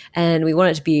ceremony, and we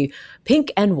want it to be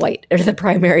pink and white are the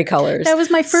primary colors." That was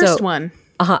my first So- one.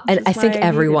 And is I think why I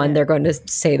everyone needed it. they're going to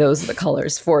say those are the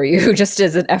colors for you, just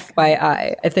as an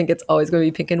FYI. I think it's always going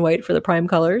to be pink and white for the prime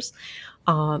colors.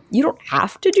 You don't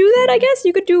have to do that. I guess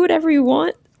you could do whatever you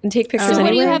want and take pictures. So what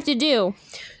do you anyway. have to do?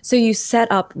 So you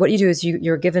set up, what you do is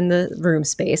you're given the room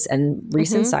space and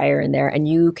Reese and Sire in there, and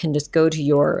you can just go to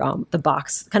your, the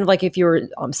box, kind of like if you were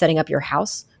setting up your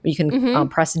house, you can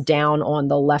press down on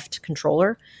the left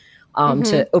controller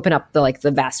to open up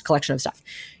the vast collection of stuff.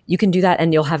 You can do that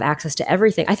and you'll have access to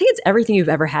everything. I think it's everything you've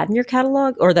ever had in your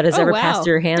catalog or that has ever wow. passed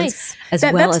through your hands, Nice. as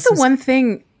That's well as the some- one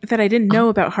thing that I didn't know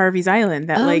about Harvey's Island.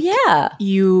 That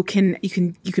you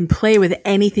can play with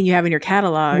anything you have in your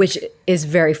catalog. which is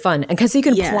very fun. And because you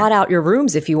can Yeah. plot out your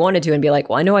rooms if you wanted to and be like,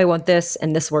 well, I know I want this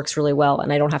and this works really well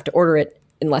and I don't have to order it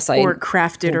unless I or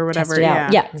craft it or test whatever. it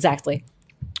out. Yeah, exactly.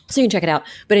 So you can check it out.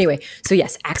 But anyway, so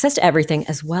yes, access to everything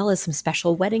as well as some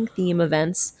special wedding theme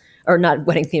events, or not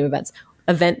wedding theme events,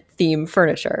 event theme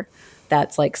furniture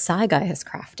that's like Psy Guy has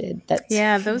crafted.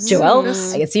 That's those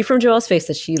Joelle. I can see from Joelle's face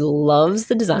that she loves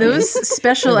the design. Those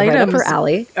special Right up items her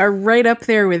alley. are right up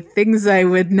there with things I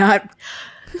would not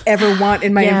ever want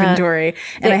in my Yeah. inventory.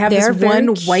 And I have this They're very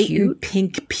one white cute. and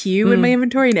pink pew in my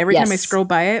inventory, and every time I Yes. scroll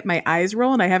by it, my eyes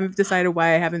roll, and I haven't decided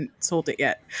why I haven't sold it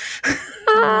yet.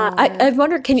 I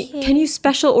wonder, can you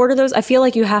special order those? I feel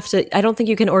like you have to. I don't think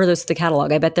you can order those to the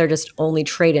catalog. I bet they're just only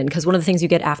trade in, because one of the things you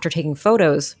get after taking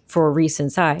photos for Reese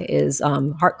and Sai is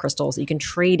heart crystals that you can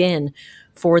trade in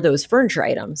for those furniture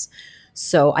items.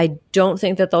 So I don't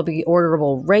think that they'll be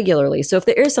orderable regularly. So if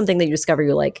there is something that you discover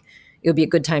you like, it would be a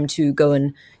good time to go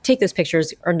and take those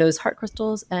pictures, earn those heart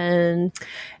crystals, and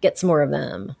get some more of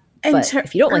them. And but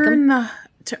if you don't like them,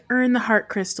 to earn the heart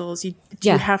crystals, you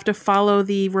have to follow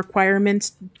the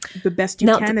requirements the best you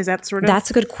can? Is that sort of? That's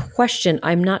a good question.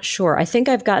 I'm not sure. I think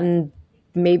I've gotten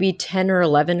maybe 10 or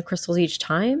 11 crystals each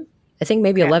time. I think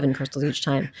maybe 11 crystals each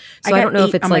time. So I don't know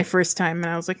if it's on like my first time, and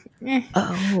I was like, eh.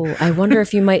 Oh, I wonder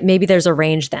if you might. Maybe there's a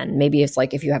range then. Maybe it's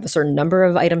like if you have a certain number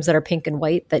of items that are pink and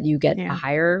white, that you get a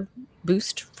higher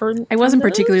boost for. I wasn't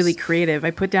particularly creative. I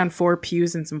put down 4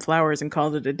 pews and some flowers and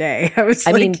called it a day.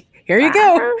 I mean, here you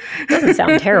go. Doesn't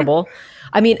sound terrible.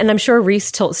 I mean, and I'm sure Reese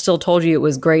still told you it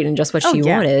was great and just what she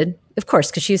wanted. Of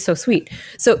course, because she's so sweet.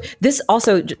 So this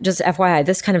also, just FYI,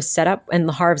 this kind of setup and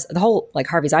the whole like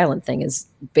Harvey's Island thing is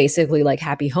basically like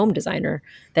Happy Home Designer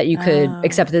that you could,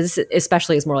 except this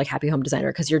especially is more like Happy Home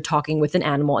Designer because you're talking with an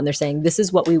animal and they're saying, this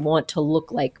is what we want to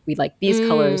look like. We like these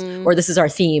colors, or this is our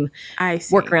theme. I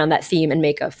see. Work around that theme and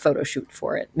make a photo shoot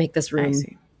for it. Make this room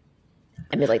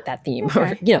emulate that theme.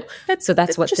 Or, so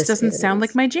that's what just doesn't sound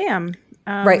like my jam.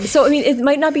 Right. So, I mean, it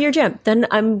might not be your jam. Then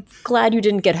I'm glad you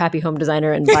didn't get Happy Home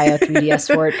Designer and buy a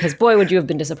 3DS for it, because boy, would you have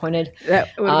been disappointed.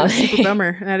 That would have been super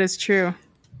bummer. That is true.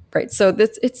 Right. So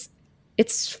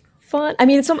it's fun. I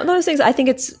mean, it's some of those things. I think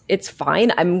it's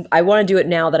fine. I want to do it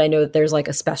now that I know that there's like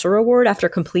a special reward after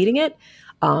completing it.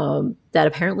 That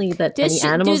apparently that any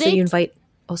animals that you invite.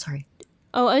 Oh, sorry.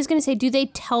 Oh, I was going to say, do they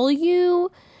tell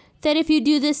you that if you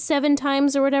do this 7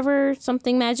 times or whatever,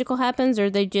 something magical happens,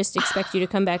 or they just expect you to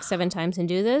come back 7 times and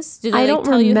do this? Do they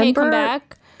tell you, hey, come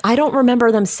back? I don't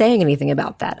remember them saying anything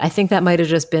about that. I think that might have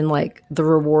just been like the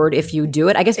reward if you do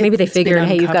it. I guess maybe they figured,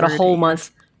 hey, you've got a whole month.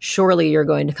 Surely you're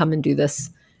going to come and do this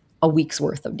a week's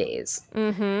worth of days.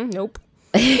 Nope.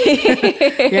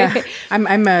 Yeah. I'm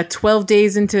 11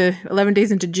 days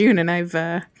into June, and I've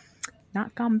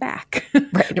not gone back.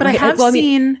 But I have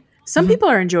seen... Some people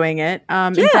are enjoying it.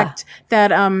 In fact,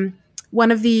 that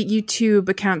one of the YouTube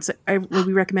accounts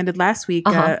we recommended last week,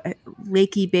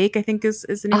 Lakey Bake, I think is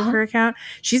the name of her account.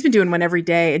 She's been doing one every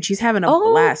day, and she's having a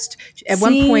blast. At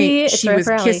one point, she was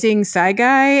kissing Psy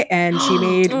Guy, and she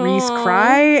made Reese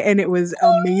cry, and it was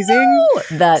amazing.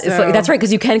 That's right,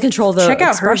 because you can control the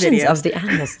expressions of the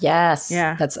animals. Yes,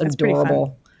 that's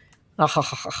adorable.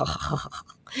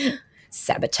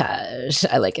 Sabotage.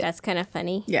 I like it. That's kind of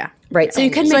funny. Yeah. Right. So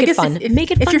you can make it fun. Make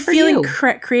it fun if you're for feeling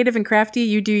you. Creative and crafty,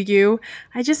 you do you.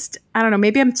 I don't know.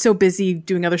 Maybe I'm so busy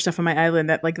doing other stuff on my island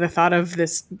that like the thought of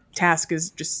this task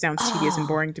just sounds tedious and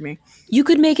boring to me. You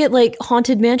could make it like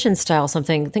Haunted Mansion style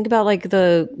something. Think about like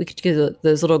we could do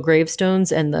those little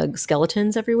gravestones and the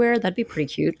skeletons everywhere. That'd be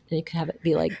pretty cute. And you could have it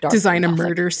be like dark. Design a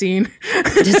murder scene.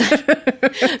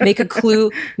 Make a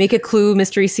clue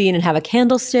mystery scene and have a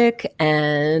candlestick,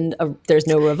 and there's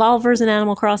no revolvers in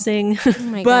Animal Crossing. Oh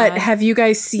my But God. have you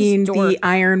guys seen the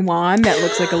iron wand that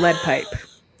looks like a lead pipe?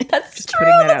 That's just true.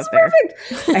 putting that That's out there.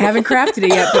 perfect. I haven't crafted it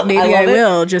yet, but maybe I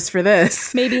will just for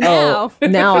this. Maybe now.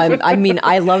 Now I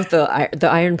love the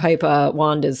iron pipe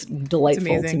wand is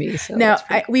delightful to me. So now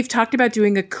we've talked about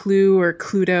doing a Clue or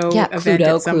Cluedo event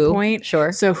at some point.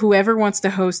 Sure. So whoever wants to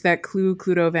host that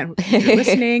Cluedo event, if you're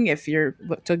listening, if you're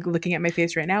looking at my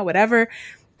face right now, whatever,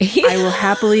 I will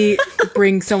happily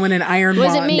bring someone an iron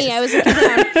wand. Was it me? I was looking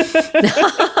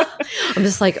down. I'm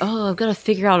just like, I've got to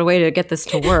figure out a way to get this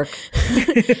to work.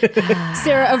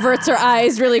 Sarah averts her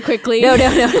eyes really quickly. No. I'm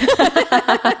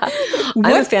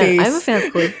a fan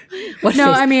of Clue.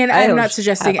 I mean, I'm not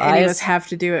suggesting any of us have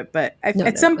to do it, but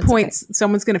at some point,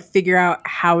 someone's going to figure out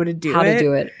how to do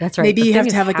it. That's right. Maybe you have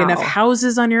to have like enough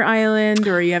houses on your island,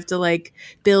 or you have to like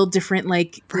build different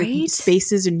like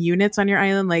spaces and units on your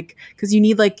island, like because you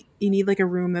need like a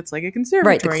room that's like a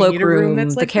conservatory, right? The cloakroom,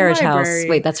 that's like the carriage house.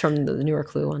 Wait, that's from the newer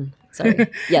Clue one. Sorry.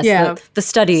 Yes, the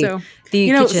study. So, the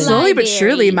kitchen. Slowly but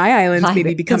surely, my island's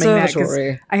maybe becoming that, 'cause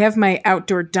I have my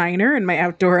outdoor diner and my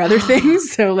outdoor other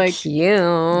things. So like, cute.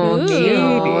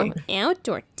 Ooh,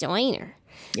 outdoor diner.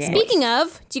 Yes. Speaking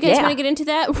of, do you guys want to get into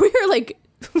that? We're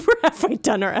halfway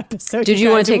done our episode. Did you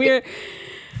want to take?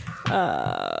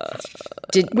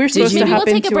 We're supposed to hop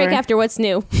we'll take a break after what's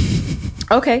new.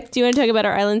 Okay. Do you want to talk about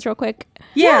our islands real quick?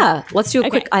 Yeah. Let's do a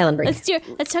quick island break.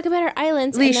 Let's talk about our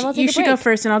islands. Leash, and then we'll take you a should break. go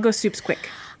first, and I'll go soups quick.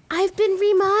 I've been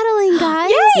remodeling, guys.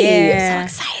 Yay! Yeah.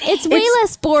 So exciting. It's way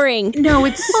less boring. No,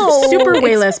 it's super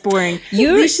way less boring.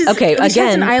 Leash has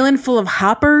an island full of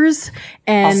hoppers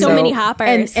and so many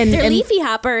hoppers. And they're leafy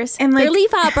hoppers. And like, they're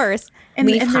leaf hoppers. And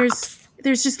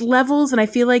there's just levels, and I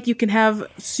feel like you can have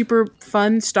super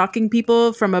fun stalking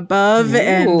people from above.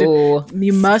 And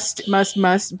you must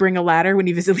bring a ladder when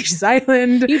you visit Leish's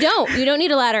Island. You don't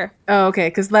need a ladder. Oh, okay.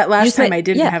 Because last time I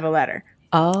didn't have a ladder.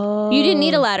 Oh, you didn't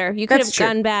need a ladder. You could have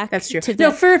gone back. That's true. To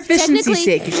No, for efficiency's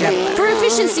sake, you should have a ladder. For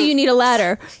efficiency, you need a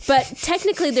ladder. But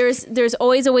technically, there's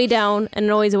always a way down and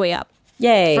always a way up.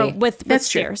 Yay! With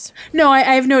stairs. True. No, I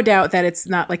have no doubt that it's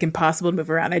not like impossible to move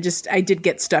around. I did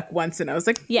get stuck once, and I was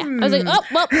like, I was like, oh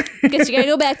well, guess you gotta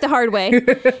go back the hard way.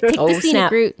 Take the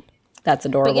scenic route. That's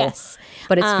adorable. But yes,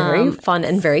 but it's very fun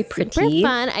and very pretty. Super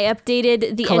fun. I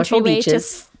updated the Colorful entryway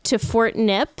beaches. to Fort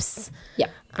Nips. Yeah.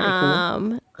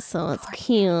 Cool. So it's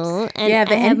cute. And yeah,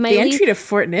 the entry to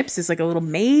Fort Nips is like a little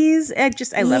maze. I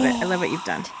love it. I love what you've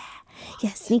done.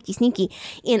 Yeah, sneaky.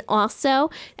 And also,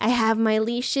 I have my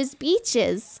Leish's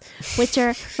beaches, which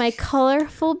are my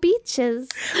colorful beaches.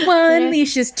 1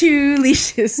 leashes, 2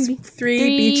 leashes, 3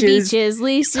 beaches.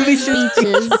 Leish's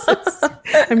beaches.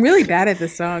 I'm really bad at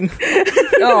this song.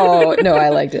 Oh, no, I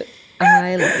liked it.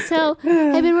 So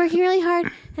I've been working really hard,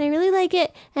 and I really like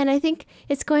it, and I think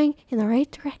it's going in the right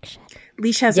direction.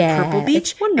 Leish has a purple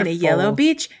beach and a yellow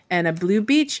beach and a blue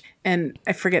beach and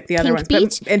I forget the other ones.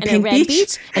 And pink a red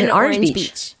beach and an orange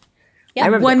beach. Yeah,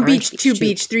 1 beach, 2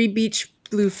 beach, 3 beach,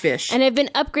 blue fish. And I've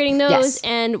been upgrading those,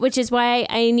 and which is why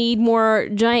I need more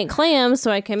giant clams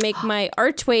so I can make my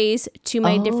archways to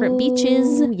my different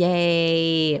beaches.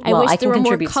 Yay! I wish there were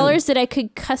more colors that I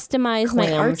could customize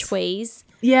my archways.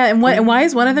 Yeah, and why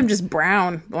is one of them just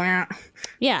brown?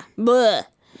 Yeah. Bleh.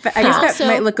 But I guess that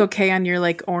might look okay on your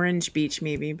like orange beach,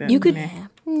 maybe. But you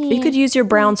could use your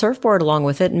brown surfboard along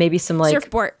with it, and maybe some like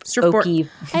surfboard. oaky.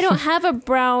 I don't have a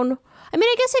brown. I mean,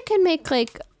 I guess I could make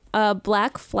like a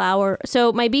black flower.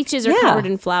 So my beaches are covered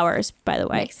in flowers, by the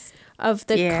way, of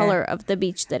the color of the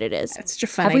beach that it is. That's such a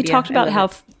fun idea. Have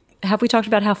we talked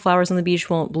about how flowers on the beach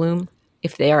won't bloom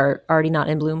if they are already not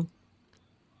in bloom?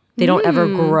 They don't ever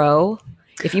grow.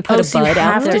 If you put a bud out there,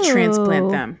 you have to transplant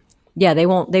them. Yeah, they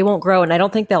won't grow, and I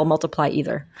don't think they'll multiply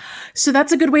either. So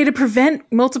that's a good way to prevent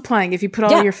multiplying if you put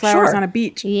all your flowers on a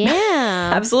beach.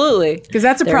 Yeah, absolutely. Because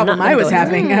that's a problem I was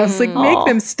having. I was like, make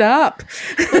them stop.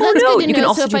 Well, that's good to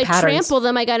know. So if I trample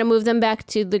them, I got to move them back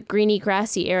to the greeny,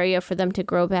 grassy area for them to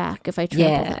grow back. If I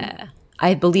trample them,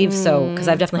 I believe so, because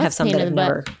I definitely have some that have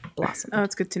never blossomed. Oh,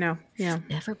 it's good to know. Yeah,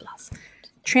 never blossomed.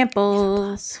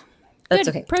 Tramples. That's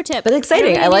okay. Pro tip. But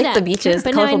exciting. I like the beaches,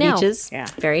 colorful beaches. Yeah.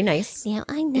 Very nice. Yeah,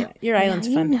 I know. Yeah, your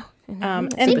island's fun.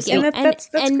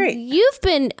 That's great. You've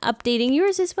been updating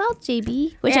yours as well,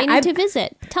 JB, which I need to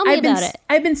visit. Tell me about it.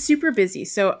 I've been super busy.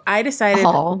 So I decided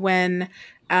when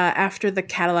after the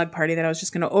catalog party that I was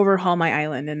just going to overhaul my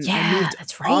island and I moved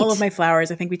all of my flowers.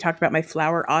 I think we talked about my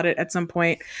flower audit at some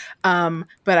point. But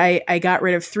I got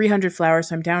rid of 300 flowers.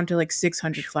 So I'm down to like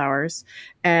 600 flowers.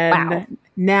 And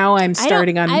now I'm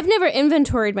starting on... I've never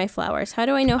inventoried my flowers. How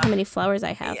do I know how many flowers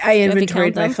I have? I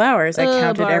inventoried my flowers. I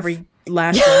counted every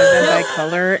last one of them by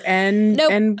color and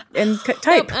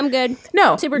type. Nope, I'm good.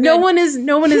 No, no one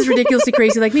is ridiculously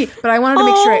crazy like me. But I wanted to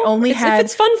make sure I only had. If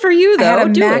it's fun for you, though, I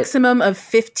had a maximum of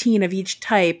 15 of each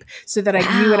type, so that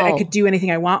I knew I could do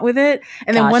anything I want with it.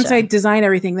 And then once I design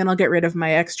everything, then I'll get rid of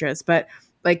my extras. But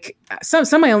like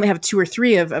some I only have 2 or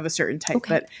 3 of a certain type.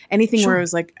 But anything where I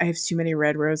was like, I have too many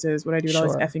red roses. What do I do with all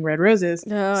these effing red roses?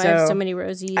 Oh, I have so many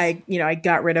rosies. I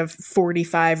got rid of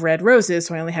 45 red roses,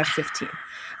 so I only have 15.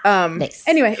 Nice.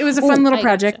 Anyway, it was a fun little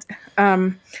project.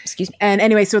 Excuse me. And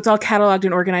anyway, so it's all cataloged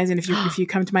and organized. And if you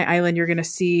come to my island, you're going to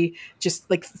see just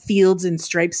like fields and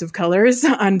stripes of colors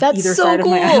on either side of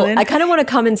my island. I kind of want to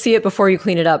come and see it before you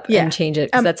clean it up and change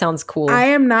it, because that sounds cool. I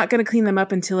am not going to clean them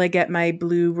up until I get my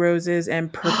blue roses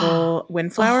and purple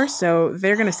windflowers. So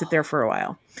they're going to sit there for a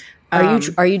while.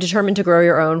 Are you determined to grow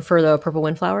your own for the purple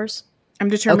windflowers? I'm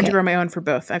determined to grow my own for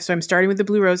both. So I'm starting with the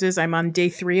blue roses. I'm on day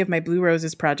 3 of my blue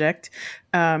roses project.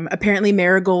 Apparently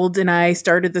Marigold and I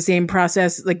started the same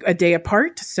process like a day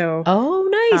apart. So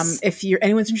nice. If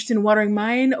anyone's interested in watering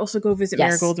mine, also go visit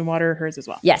Marigold and water hers as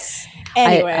well. Yes.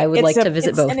 Anyway, I would like to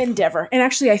visit both. It's an endeavor. And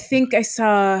actually, I think I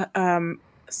saw. I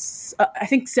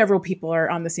think several people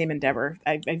are on the same endeavor.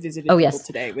 I visited people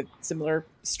today with similar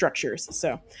structures.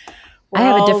 So I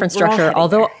have a different structure,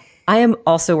 although. I am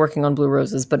also working on blue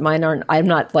roses, but mine aren't. I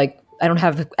don't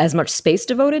have as much space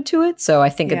devoted to it, so I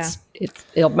think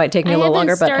it might take me a little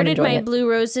longer. But I'm enjoying it. I haven't started my blue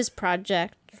roses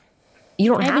project.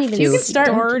 You don't have to. You can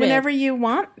start whenever you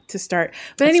want to start.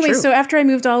 But anyway, so after I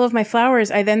moved all of my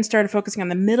flowers, I then started focusing on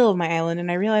the middle of my island,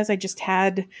 and I realized I just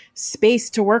had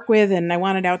space to work with, and I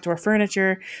wanted outdoor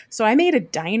furniture, so I made a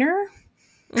diner.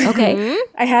 Okay.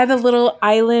 I had a little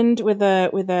island with a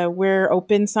 "We're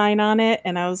Open" sign on it,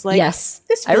 and I was like, Yes,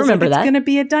 this I feels remember like it's that. going to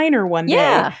be a diner one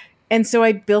Yeah. day. And so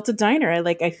I built a diner.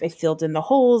 I filled in the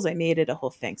holes. I made it a whole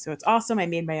thing. So it's awesome. I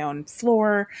made my own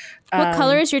floor. What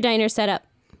color is your diner set up?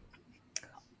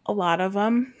 A lot of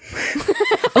them.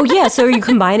 Oh yeah. So are you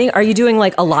combining? Are you doing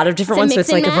like a lot of different ones? So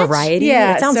it's like mix a and match? variety.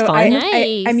 Yeah, It sounds so fun.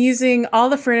 Nice. I'm using all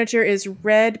the furniture is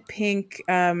red, pink,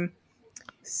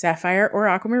 sapphire or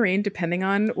aquamarine, depending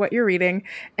on what you're reading,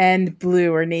 and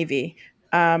blue or navy.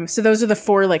 So those are the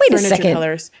four Wait a furniture second.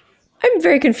 colors. I'm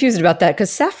very confused about that because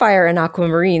sapphire and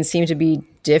aquamarine seem to be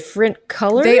different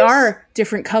colors. They are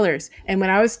different colors. And when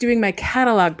I was doing my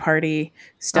catalog party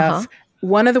stuff,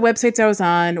 one of the websites I was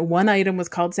on, one item was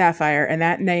called Sapphire, and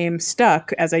that name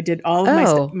stuck as I did all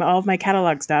of all of my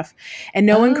catalog stuff. And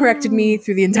no one corrected me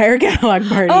through the entire catalog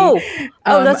party.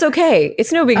 Oh, that's okay.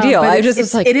 It's no big deal. But I just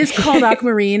was like, it is called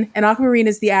aquamarine, and aquamarine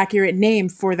is the accurate name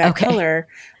for that color.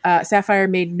 Sapphire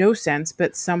made no sense,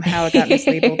 but somehow it got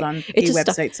mislabeled on a just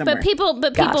website somewhere. But people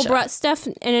Gotcha. brought stuff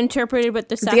and interpreted what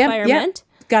the sapphire meant.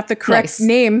 Got the correct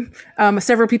name.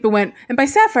 Several people went, and by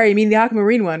sapphire you mean the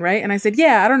aquamarine one, right? And I said,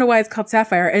 yeah, I don't know why it's called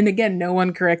sapphire. And again, no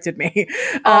one corrected me.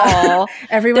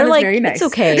 Everyone was very nice. It's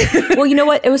okay. Well, you know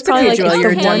what? It was probably like Joelle, it's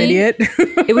you're the a dumb one. idiot.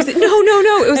 It was no.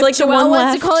 It was like the Joelle one wants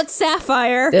left. to call it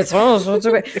sapphire. It's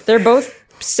okay. They're both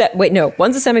set. Wait, no.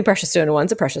 One's a semi-precious stone and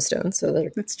one's a precious stone. So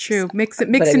they're That's true. Mix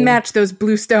and match those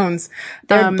blue stones.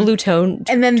 they're blue toned.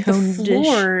 And then the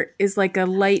floor is like a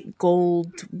light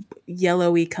gold,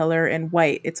 yellowy color and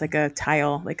white. It's like a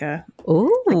tile, like a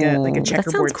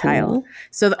checkerboard tile.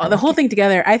 So the whole thing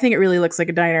together, I think it really looks like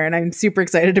a diner, and I'm super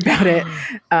excited about it.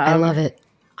 I love it.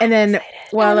 And then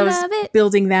while I was love it.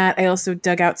 building that, I also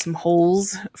dug out some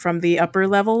holes from the upper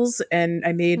levels, and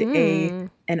I made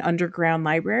an underground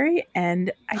library.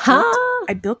 And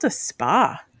I built a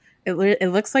spa. It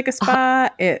looks like a spa.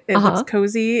 It looks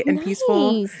cozy and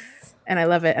peaceful, and I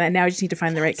love it. And now I just need to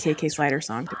find the right KK Slider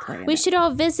song to play. We should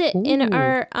all visit in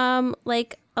our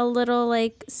like a little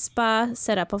like spa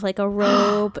setup of like a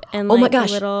robe and Oh like my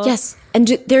gosh! a little Yes, and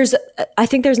I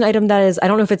think there's an item that is. I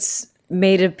don't know if it's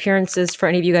made appearances for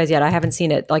any of you guys yet. I haven't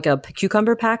seen it. Like a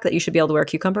cucumber pack that you should be able to wear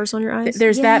cucumbers on your eyes.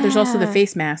 There's that. There's also the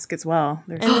face mask as well.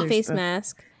 and the face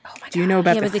mask. Oh my Do you know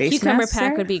about Yeah, the but the face cucumber mask, pack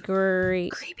Sarah? would be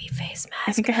great. creepy face mask.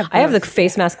 I think I have. I have the both.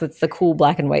 face mask that's the cool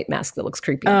black and white mask that looks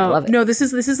creepy. I love it. No, this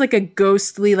is like a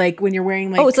ghostly, like when you're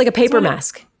wearing like. Oh, it's like a paper one of-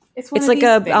 mask. It's one It's of like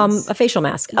these a things. a facial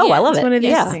mask. Oh, I love it's it. one of these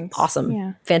Yeah, things. awesome.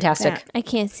 Yeah. Fantastic. That. I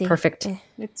can't see. Perfect.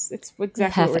 It's exactly what we're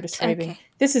Perfect. describing. Okay.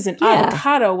 This is an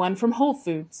avocado one from Whole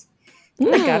Foods.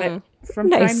 I got it from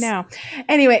Nice. Prime Now.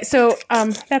 Anyway, so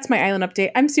that's my island update.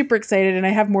 I'm super excited, and I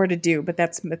have more to do, but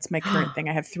that's my current thing.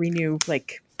 I have 3 new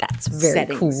That's very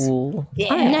settings. cool.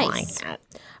 Yeah. Nice.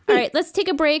 All right, let's take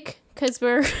a break because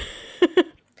we're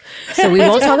So we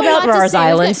won't talk about Rars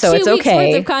Island, so it's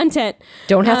okay. Of content.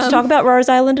 Don't have to talk about Rars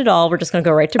Island at all. We're just going to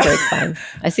go right to break. Fine.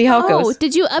 I see how it Oh, goes.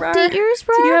 did you update yours,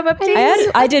 bro? Did you have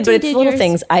updates? I did, but it's updated little yours.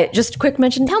 things. I just quick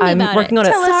mention. Tell me I'm about working it. on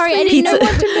it. Sorry, I didn't know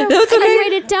what to know. No, it's I didn't okay.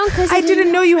 write it down because I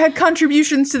didn't know you had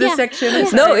contributions to this Yeah. section. Yeah.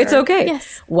 No, it's okay.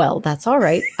 Yes. Well, that's all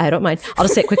right. I don't mind. I'll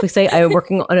just quickly say I'm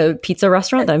working on a pizza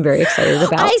restaurant that I'm very excited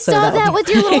about. I so saw that'll that be- with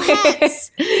your little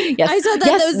hats. Yes. I saw that.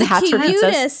 Yes, That was the hats for pizzas.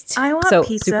 cutest. I want So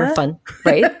pizza. super fun,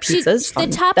 right? Pizzas. The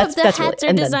fun. top That's- of the that's hats really- are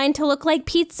and then- designed to look like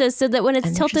pizzas, so that when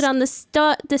it's tilted on the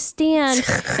stand,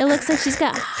 it looks like she's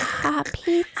got hot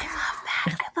pizza.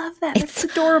 I love that. It's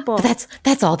adorable. But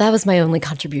that's all. That was my only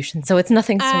contribution. So it's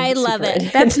nothing. So I love super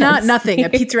it. That's not nothing. A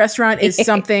pizza rrestaunt is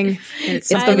something. And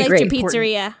it's I gonna be liked great. your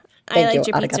pizzeria. I Thank liked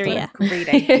you. your Arigato. pizzeria. Great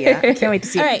idea. I can't wait to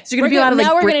see All it. right, So you're going to be a lot of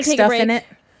now we're brick gonna take a stuff break. in it.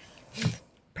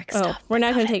 Oh, we're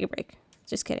not going to take a break.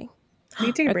 Just kidding. Can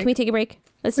you take a Or break? can we take a break?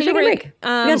 Let's We're take a taking a break. break. We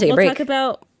gotta take a we'll break. talk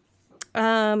about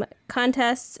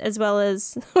contests as well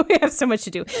as we have so much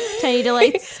to do. Tiny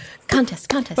delights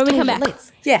contest. when we come back.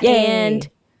 Yeah. And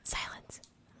silence.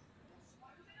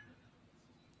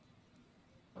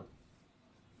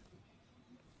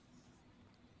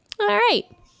 All right,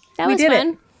 that We was did it.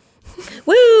 fun.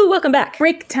 Woo! Welcome back.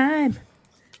 Break time.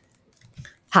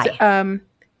 Hi.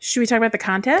 Should we talk about the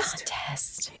contest?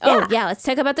 Test. Oh yeah, let's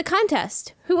talk about the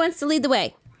contest. Who wants to lead the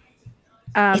way?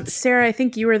 Sarah, I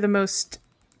think you were the most.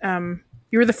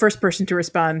 You were the first person to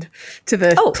respond to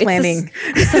the planning.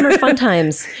 It's the summer fun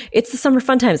times. It's the summer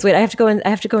fun times. Wait, I have to go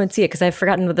and see it because I've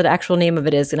forgotten what the actual name of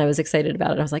it is, and I was excited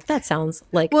about it. I was like, that sounds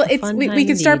like Well, a it's fun we time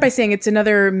can start by indeed. saying it's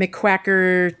another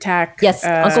McQuacker tack. Yes,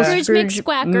 Uncle Scrooge Scrooge,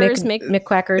 McSquackers,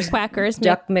 McQuackers, Quackers,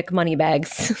 Duck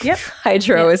McMoneybags. Yep.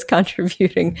 Hydro is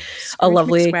contributing a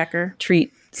lovely McSquacker.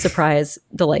 treat, surprise,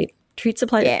 delight Treat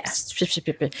supply. Yeah. It's And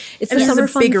the this is Summer a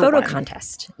Fun bigger Photo one.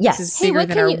 Contest. This Yes. is Hey, bigger what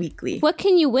than can our you weekly. what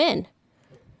can you win?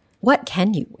 What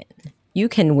can you win? You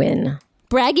can win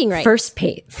Bragging rights.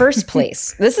 first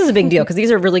place. This is a big deal because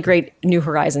these are really great New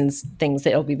Horizons things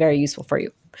that will be very useful for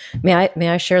you. May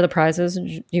I share the prizes,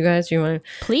 you guys? You want to?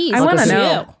 Please. I want to let's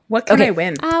know. do. What can Okay. I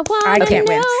win? I can't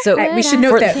win. So- We should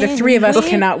note that the three of us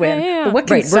cannot win. But what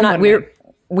can Right, someone win?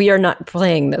 we are not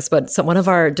playing this, but one of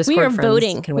our Discord We are friends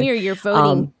voting. can win. We are your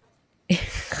voting.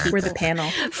 We're the panel.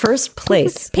 First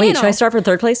place. Wait, should I Panel. start for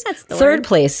third place? That's the Third word.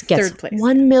 place gets Third place.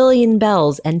 1 million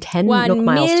bells and 10 Nook 1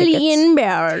 Miles tickets. million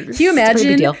bells. Can you pretty big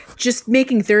imagine deal. just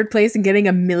making third place and getting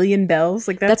 1 million bells?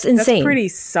 Like That's insane. That's pretty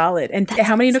solid. And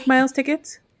how many Nook Miles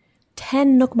tickets?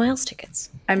 10 Nook Miles tickets.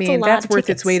 I a mean, lot that's of worth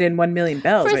tickets. its weight in 1 million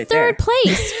bells For right third there.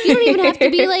 place. You don't even have to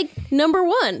be like number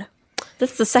one.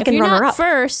 That's the If second you're runner not up.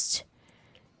 first,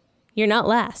 you're not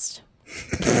last.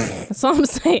 That's all I'm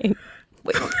saying.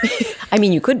 I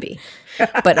mean, you could be.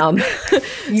 But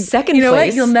second You know place.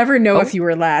 what? You'll never know if you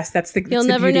were last. That's the You'll the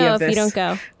never beauty know of if you this.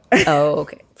 don't go. Oh,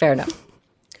 okay. Fair enough.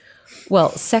 Well,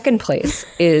 second place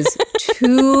is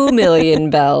 2 million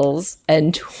bells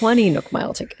and 20 Nook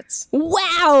Mile tickets.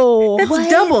 Wow. That's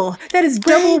double. That is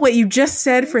double what you just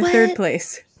said for third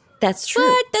place. That's true.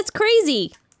 What? That's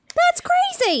crazy. That's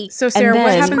crazy. So, Sarah, what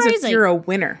then- happens if Crazy. you're a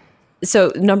winner?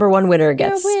 So, number one winner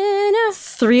gets Winner.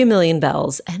 3 million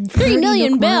bells and 3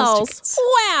 million Nook Miles bells. tickets.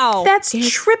 Wow. That's It's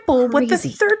triple what the crazy.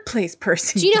 third place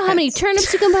person Do you know how many gets.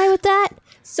 turnips you can buy with that?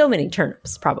 So many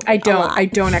turnips, probably. I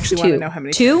don't actually want to know how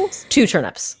many. Two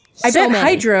turnips. I So bet many.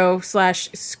 Hydro /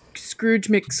 Scrooge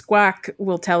McSquawk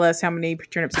will tell us how many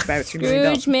turnips you buy with 3 million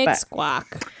bells. Scrooge but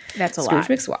McSquawk. That's a Scrooge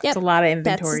lot. McSquawk. It's a lot of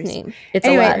That's his inventories. name. It's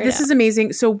Anyway, a lot. this is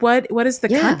amazing. So what is the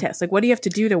Yeah. contest? Like, what do you have to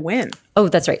do to win? Oh,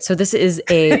 that's right. So this is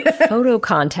a photo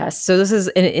contest. So this is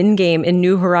an in-game in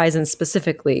New Horizons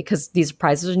specifically because these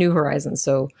prizes are New Horizons.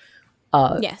 So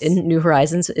Yes. in New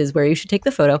Horizons is where you should take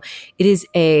the photo. It is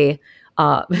a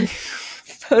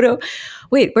photo.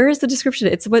 Wait, where is the description?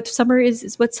 It's what summer is.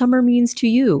 It's what summer means to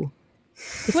you.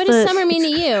 What does summer mean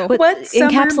to you? What summer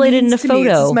encapsulated in means a to me.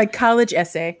 This photo. is my college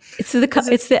essay. It's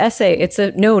the essay. It's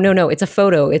a no. It's a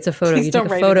photo. It's a photo. Please You don't take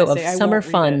a write an photo of essay. I summer won't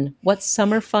read fun. What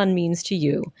summer fun means to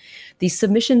you. The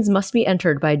submissions must be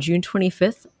entered by June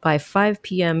 25th by 5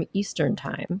 p.m. Eastern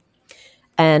time,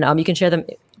 and you can share them.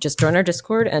 Just join our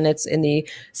Discord, and it's in the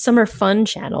Summer Fun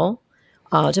channel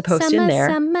to post in there.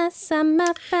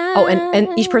 Summer fun. Oh, and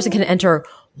each person can enter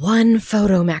one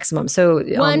photo maximum. So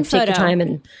One take photo. your time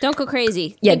and Don't go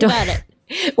crazy. Yeah, Think don't- about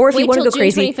it. or if Wait you want to till go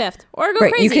crazy, June 25th. Or go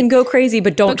right? crazy. You can go crazy,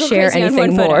 but don't go share crazy on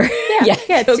anything one photo. more.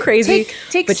 Yeah, go crazy.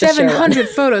 Take but just share one. 700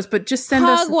 photos, but just send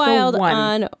us Hog the wild one.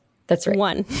 on That's right.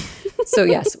 one. So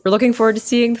yes, we're looking forward to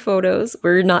seeing the photos.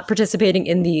 We're not participating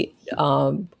in the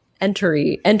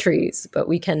entries, but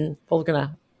we're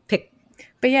gonna pick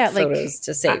But yeah, like photos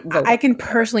to say. vote. I can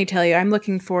personally tell you, I'm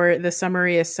looking for the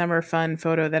summeriest summer fun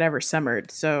photo that ever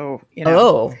summered. So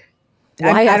Oh,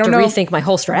 well, I I have don't to know. rethink my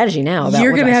whole strategy now. About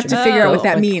you're what gonna I have should to figure out what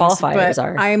that what means. Qualifiers But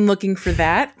are. I'm looking for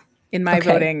that in my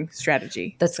Okay. voting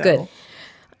strategy. That's So, good.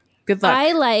 Good luck.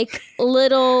 I like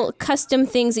little custom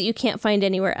things that you can't find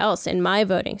anywhere else in my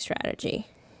voting strategy.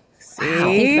 Think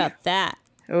See? about that.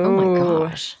 Oh my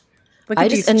gosh! Look at I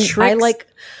these just and I tricks. like.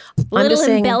 I'm Little just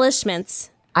saying. embellishments.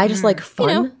 I just like fun.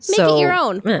 know, make it so, your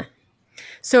own. eh.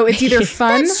 So it's either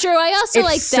fun, That's true. I also it's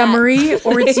like that. summary,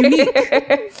 or it's unique.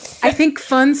 I think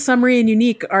fun, summary, and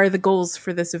unique are the goals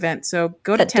for this event. So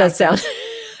go to That town. does sound.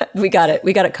 We got it.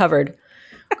 We got it covered.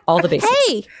 All the bases.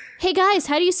 Hey guys,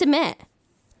 how do you submit?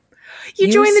 You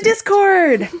join the Use-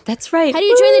 Discord. That's right. How do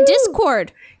you join the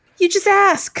Discord? You just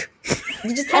ask.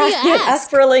 You just How do you ask? ask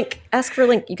for a link. Ask for a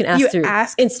link. You can ask You through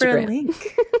ask for a Instagram,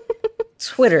 link.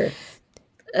 Twitter,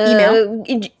 Email.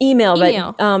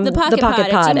 Email. but The Pocket Pod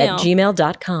at pocketpod at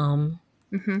gmail.com.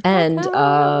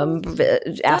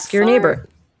 And ask your neighbor.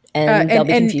 And they'll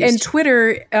be confused. And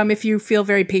Twitter, if you feel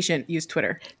very patient, use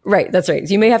Twitter. Right, that's right.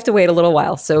 You may have to wait a little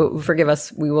while, so forgive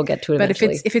us. We will get to it But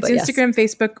eventually. if it's But yes. Instagram,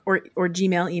 Facebook, or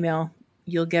Gmail email,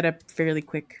 you'll get a fairly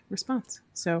quick response.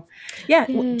 So yeah,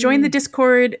 join the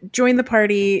Discord, join the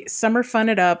party, summer fun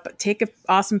it up, take an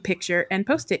awesome picture, and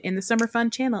post it in the Summer Fun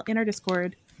channel in our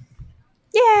Discord.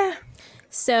 Yeah.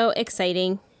 So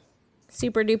exciting.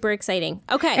 Super duper exciting.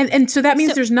 Okay. And so that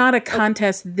means So- there's not a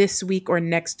contest this week or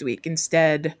next week.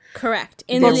 Instead, Correct.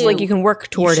 In It's lieu. like you can work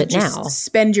toward you it should just now.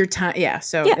 spend your time. Yeah.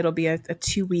 So Yeah. it'll be a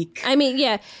 2-week. I mean,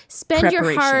 yeah. Spend your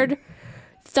Preparation. hard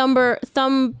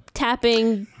thumb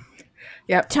tapping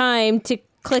Yep. time to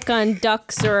click on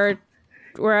ducks or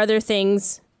other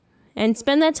things, and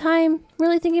spend that time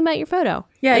really thinking about your photo.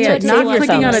 Yeah, That's yeah. what Not takes a lot of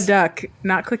clicking on a thumbs. duck.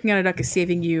 Not clicking on a duck is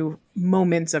saving you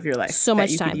moments of your life So that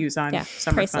much you time. could use on Yeah,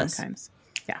 summer priceless. fun times.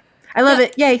 Yeah. I love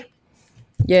it. Yay.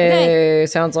 Yay!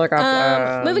 Sounds like a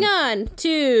plan. Moving on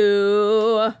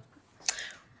to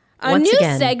a Once new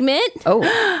again. segment.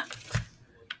 Oh.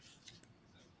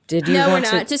 Did you No, we're want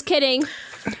not. to Just kidding.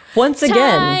 once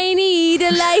again? Tiny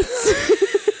delights.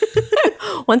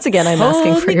 Once again, I'm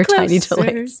asking Hold for me your tiny closer,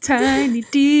 delights. Tiny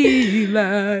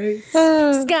delights.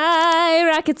 Sky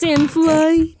rockets in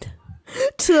flight.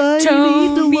 Tiny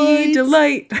Tony delights.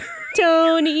 Delight.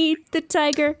 Tony the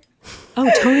tiger. Oh,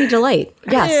 Tony Delight.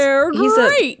 Yes, They're he's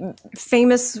great. a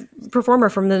famous performer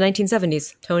from the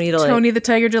 1970s. Tony Delight. Tony the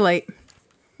Tiger Delight.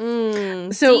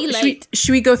 So Delight.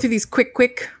 should we go through these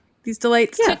these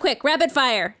delights? Yeah. Quick, rapid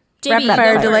fire. JB, Rapid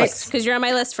fire go delights. first, because you're on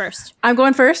my list first. I'm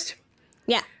going first.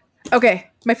 Yeah. Okay,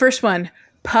 my first one.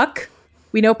 Puck.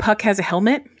 We know Puck has a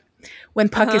helmet. When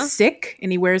Puck is sick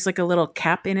and he wears like a little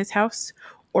cap in his house,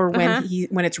 or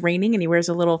when it's raining and he wears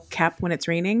a little cap when it's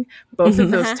raining, both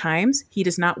of those times he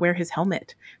does not wear his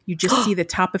helmet. You just see the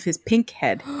top of his pink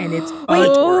head, and it's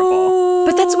adorable.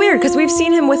 But that's weird because we've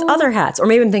seen him with other hats, or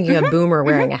maybe I'm thinking of Boomer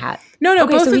wearing a hat. No,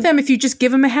 Okay, both so of he- them. If you just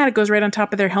give them a hat, it goes right on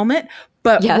top of their helmet.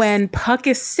 But Yes. when Puck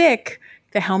is sick,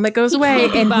 the helmet goes away,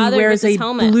 can't be and he bothered wears with a his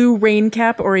helmet. blue rain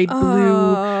cap or a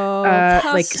blue,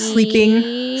 like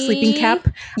sleeping cap.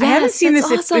 I haven't Yes, seen that's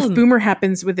this if awesome. Boomer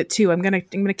happens with it too. I'm gonna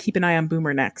keep an eye on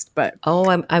Boomer next. But Oh,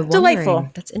 I'm wondering. Delightful.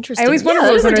 That's interesting. I always wonder Yeah,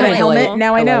 what was those are under that delightful. helmet.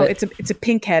 Now I love know it. it's a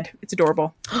pink head. It's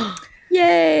adorable.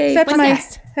 Yay! That's What's my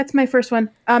next? that's my first one.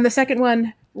 The second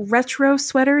one, retro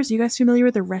sweaters. You guys familiar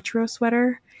with the retro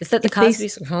sweater? Is that the Cosby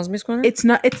sweater? It's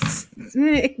not.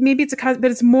 Maybe it's but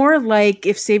it's more like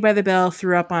if Saved by the Bell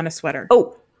threw up on a sweater.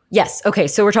 Oh, yes. Okay,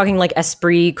 so we're talking like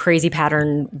esprit, crazy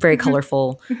pattern, very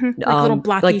colorful, Like little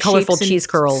blocky like colorful shapes and cheese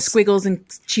curls. squiggles and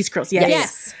cheese curls. Yes.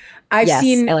 Yes. I've Yes,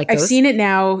 seen I like I've those. seen it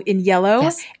now in yellow,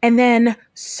 Yes. and then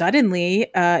suddenly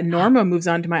Norma moves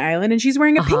onto my island, and she's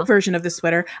wearing a pink version of the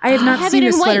sweater. I have not have seen it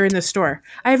in this sweater white. in the store.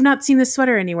 I have not seen this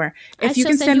sweater anywhere. If you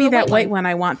shall can send send you me a that white white one,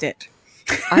 I want it.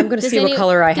 I'm going to see what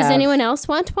color I have. Does anyone else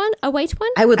want one? A white one?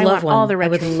 I would I love want one. all the I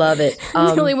would retro- love it. The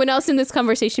only one else in this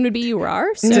conversation would be you,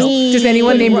 Rar. So. Does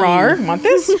anyone named Rar want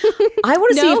this? I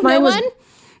want to see No, if mine no was. one?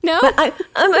 No?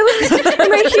 I'm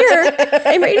right here.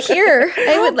 I'm right here.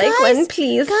 I would like guys, one,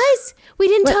 please. Guys, we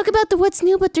didn't talk about the what's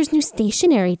new, but there's new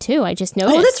stationery too. I just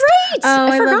noticed. Oh, that's right.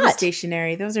 Oh, I I love the forgot.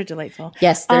 stationery. Those are delightful.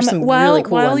 Yes, there's some while, really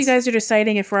cool While ones. you guys are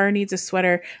deciding if Rar needs a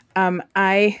sweater,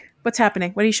 what's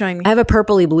happening? What are you showing me? I have a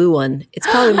purpley blue one. It's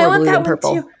probably more blue than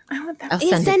purple. too. I want that. I'll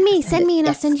Yeah, send send it. me, and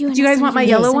I'll send you. Do you guys want my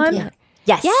yellow one?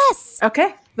 Yes. Yes.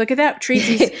 Okay, look at that.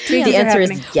 Treaties. The answer is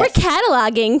happening. yes. We're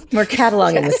cataloging. We're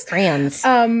cataloging the strands.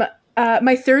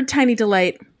 My third tiny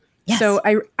delight. Yes. So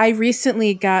I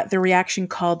recently got the reaction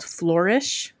called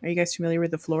Flourish. Are you guys familiar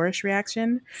with the Flourish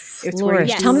reaction? It's where you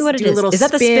Flourish. Tell me what it do a is. little Is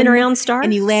that the spin around star?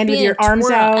 And you land with Spin, your arms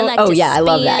twirl. out. I like Oh, to yeah, I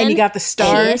love that. spin, and you got the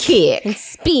stars. Kick. and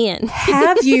spin.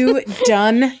 Have you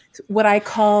done what I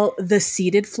call the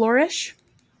seated flourish?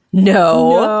 No.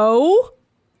 No.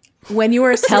 When you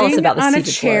are Tell us sitting about the on a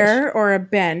seated chair or a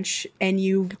bench and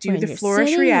you do the You're flourish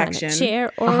sitting on a reaction,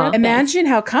 chair or a bench. imagine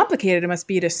how complicated it must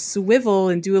be to swivel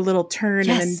and do a little turn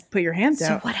and then Yes. put your hands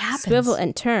So out. what happens? Swivel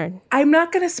and turn. I'm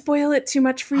not going to spoil it too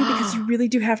much for you because you really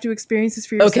do have to experience this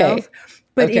for yourself. Okay.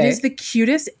 But it Okay. is the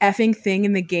cutest effing thing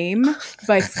in the game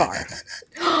by far.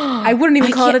 I wouldn't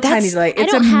even I call it a can't- tiny that's- delight. I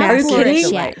It's a don't have massive flourish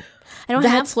delight. yet. I don't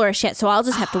have flourish yet, so I'll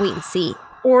just have to wait and see.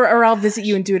 Or I'll visit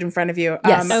you and do it in front of you.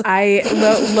 Yes.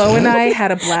 Lo and I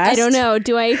had a blast. I don't know.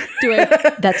 Do I?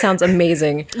 That sounds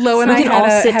amazing. Lo and we I can had all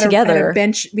a, sit had a- together. had a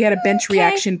bench. We had a bench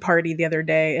reaction party the other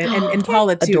day, and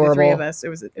Paula too. The three Adorable. of us. It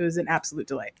was an absolute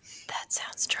delight. That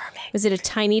sounds charming. Was it a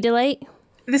tiny delight?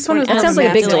 This one was That sounds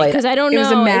like a big delight. Because I don't know. It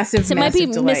was a massive, it might be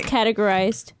massive delight.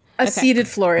 miscategorized. A seated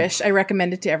flourish. I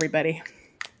recommend it to everybody.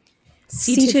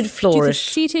 Seated flourish.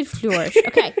 Seated flourish.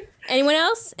 Okay. Anyone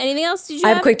else? Anything else? Did you I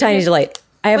have a quick tiny delight.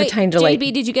 I have Wait, a tiny delight.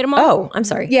 JB, did you get them all? Oh, I'm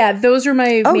sorry. Yeah, those are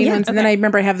my main yeah, ones. And then I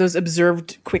remember I have those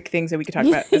observed quick things that we could talk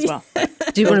about as well.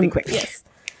 Do you want to be quick? Yes.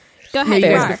 Go ahead. You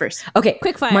you guys are. go first. Okay,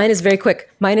 Quick fire. Mine is very quick.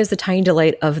 Mine is the tiny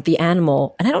delight of the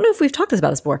animal, and I don't know if we've talked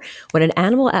about this before. When an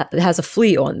animal has a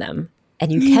flea on them,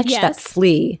 and you catch that Yes.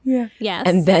 flea, Yes.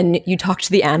 and then you talk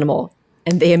to the animal,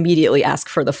 and they immediately ask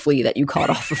for the flea that you caught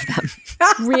off of them.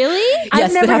 Really?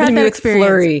 Yes, never that happened had to me that with experience.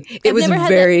 Flurry. It was never had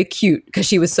very cute because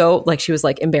she was so she was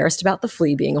embarrassed about the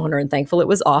flea being on her and thankful it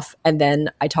was off. And then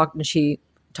I talked and she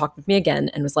talked with me again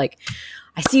and was like,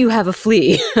 "I see you have a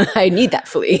flea. I need that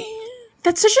flea."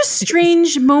 That's such a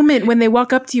strange moment when they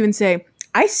walk up to you and say,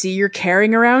 I see you're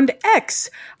carrying around X.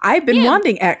 I've been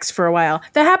wanting X for a while.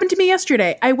 That happened to me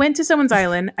yesterday. I went to someone's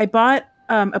island. I bought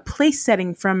a place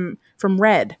setting from from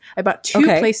Red. I bought 2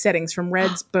 place settings from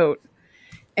Red's boat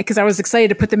because I was excited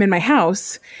to put them in my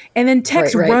house. And then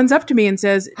Tex runs up to me and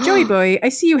says, Joey boy, I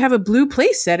see you have a blue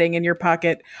place setting in your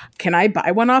pocket. Can I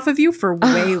buy one off of you for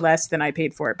way less than I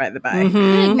paid for it, by the by?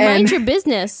 Mind your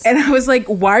business. And I was like,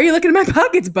 why are you looking at my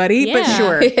pockets, buddy? Yeah. But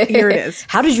sure, here it is.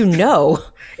 How did you know?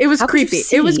 It was creepy.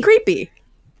 It was creepy.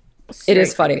 It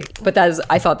is funny, but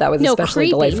I thought that was especially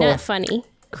creepy, delightful. not funny.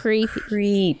 Creepy.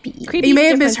 Creepy. You may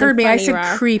have misheard me. I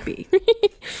said creepy.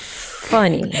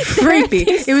 Funny. Creepy.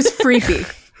 It was freepy.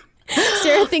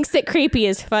 Sarah thinks that creepy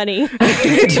is funny.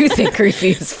 I do think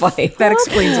creepy is funny. That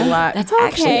explains a lot. That's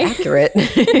actually accurate.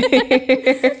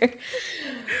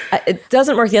 It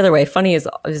doesn't work the other way. Funny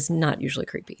is not usually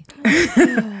creepy.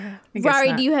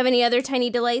 Rory, do you have any other tiny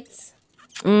delights?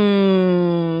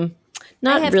 Not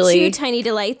I have really. 2 tiny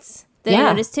delights that I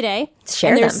noticed today.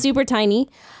 Share and they're them. super tiny.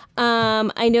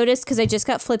 I noticed because I just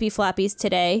got flippy floppies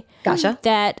today. Gotcha.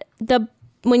 That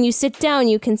when you sit down,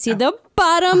 you can see the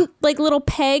bottom like little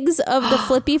pegs of the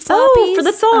flippy floppies. Oh, for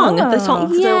the thong. The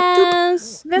thong.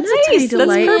 Yes. That's Nice. a tiny That's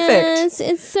delight. perfect. Yes,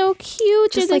 it's so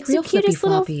cute. Just They're like real the cutest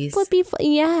flippy little floppies. flippy.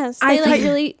 Yes, I they thought- like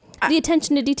really the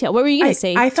attention to detail. What were you gonna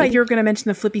say? I thought you were going to mention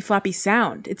the flippy floppy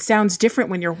sound. It sounds different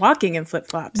when you're walking in flip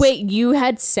flops. Wait, you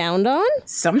had sound on?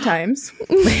 Sometimes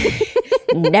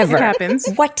Never. it happens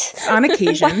What? on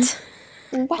occasion.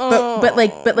 What? But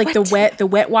like the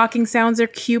wet walking sounds are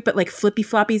cute, but like flippy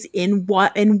floppies in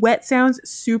wet sounds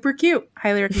super cute.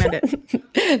 Highly recommend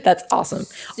it. That's awesome.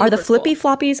 Are the flippy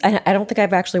floppies? I don't think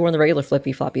I've actually worn the regular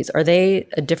flippy floppies. Are they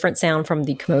a different sound from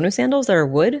the kimono sandals that are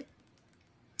wood?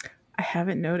 I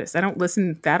haven't noticed. I don't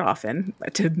listen that often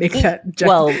to make that.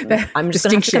 I'm just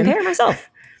going to compare myself.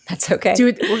 That's okay.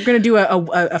 We're going to do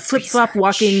a flip flop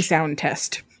walking sound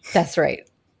test. That's right.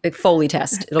 A Foley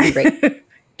test. It'll be great.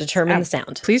 Determine the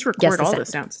sound. Please record Guess the all sound. the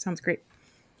sounds. It sounds great.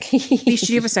 Leash,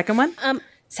 do you have a second one?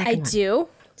 I do.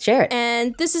 Share it.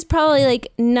 And this is probably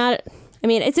like not, I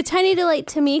mean, it's a tiny delight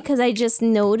to me because I just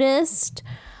noticed,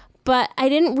 but I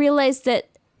didn't realize that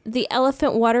the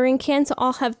elephant watering cans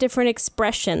all have different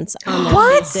expressions on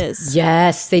their faces.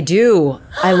 Yes, they do.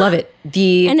 I love it.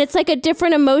 And it's like a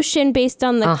different emotion based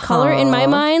on the color in my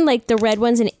mind. Like the red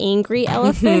one's an angry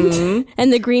elephant,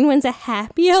 and the green one's a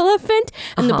happy elephant,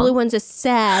 and the blue one's a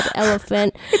sad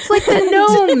elephant. It's like the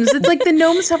gnomes. It's like the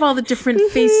gnomes have all the different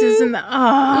faces and the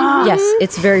Yes,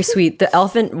 it's very sweet. The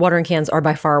elephant watering cans are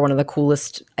by far one of the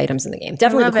coolest items in the game.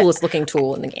 Definitely love the it. coolest looking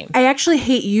tool in the game. I actually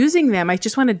hate using them. I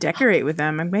just want to decorate with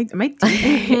them. I might do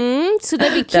that. So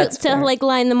that'd be cute to like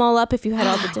line them all up if you had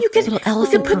all the different.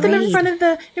 You could put them in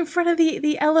front of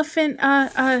the elephant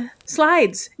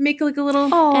slides. Make like a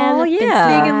little elephant big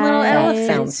and little That elephant.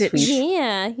 sounds sweet.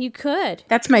 Yeah, you could.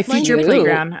 That's my future Ooh,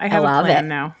 playground. I have I a love plan it.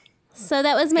 now. So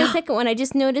that was my second one. I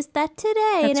just noticed that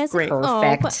today. And I was great. like,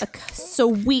 Perfect. oh, what a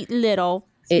sweet little.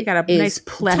 You got a is nice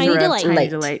plethora tiny of delight. tiny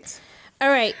delights. All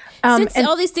right. Since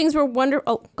all these things were wonderful.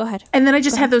 Oh, go ahead. And then I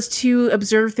just had those 2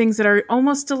 observed things that are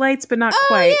almost delights, but not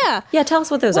quite. Yeah. Yeah, tell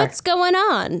us what those What's going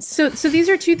on? So these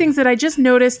are 2 things that I just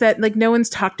noticed that like no one's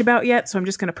talked about yet. So I'm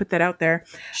just going to put that out there.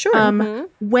 Sure.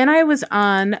 When I was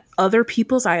on other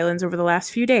people's islands over the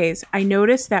last few days, I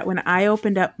noticed that when I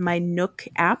opened up my Nook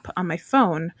app on my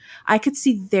phone, I could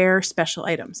see their special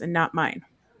items and not mine.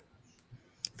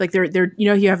 Like they're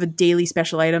you have a daily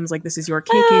special items like this is your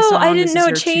KK song. I this didn't is know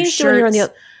your it 2 changed when you're on the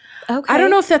shirts. Okay. I don't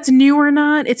know if that's new or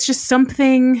not. It's just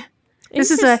something.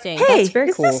 This is a Interesting. hey. That's very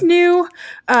is cool. this new?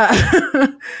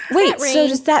 Wait, so Rain.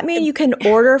 does that mean you can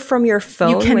order from your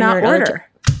phone? You when cannot you're in other order.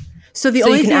 So the So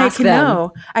only you can thing I ask can them.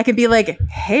 know, I could be like,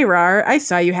 "Hey, Rar, I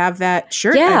saw you have that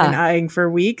shirt I've Yeah. been eyeing for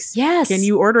weeks. Yes. Can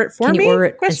you order it for Can me? you order it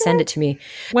and Question send mark? it to me?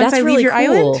 Once That's I really leave your cool.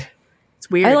 island? It's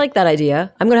weird. I like that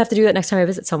idea. I'm going to have to do that next time I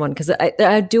visit someone because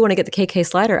I do want to get the KK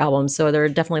Slider album. So there are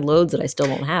definitely loads that I still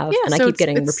don't have. and I so keep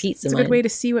getting it's repeats It's in a good mine. way to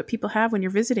see what people have when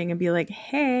you're visiting and be like,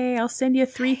 "Hey, I'll send you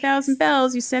 3,000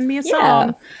 bells. You send me a Yeah.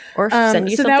 song." Or send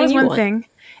you so something that was you one want. thing.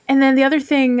 And then the other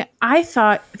thing, I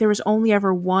thought there was only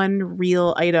ever one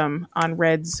real item on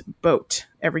Red's boat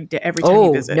every day, every time he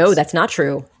Oh, visits. no, that's not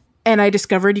true. And I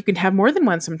discovered you can have more than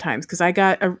one sometimes because I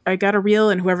got a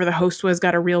reel, and whoever the host was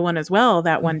got a real one as well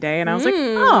that one day, and I was like,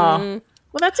 oh.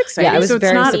 Well, that's exciting. Yeah, I was so it's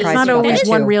very not, surprised it's not about always that,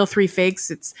 one too. reel, 3 fakes.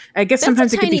 It's I guess That's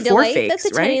sometimes a it could be tiny 4 delight. fakes,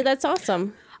 That's a right? tiny. That's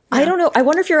awesome. I don't know. I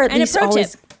wonder if you're at And a least pro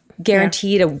always tip.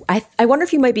 guaranteed I wonder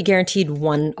if you might be guaranteed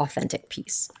one authentic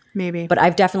piece. Maybe. But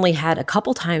I've definitely had a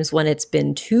couple times when it's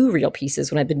been 2 real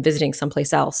pieces when I've been visiting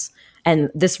someplace else.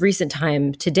 And this recent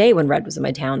time today when Red was in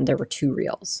my town, there were 2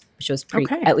 reels, which was pretty,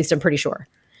 Okay. at least I'm pretty sure.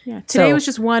 Yeah. Today So- was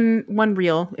just one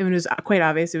reel. It was quite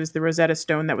obvious. It was the Rosetta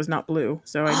Stone that was not blue.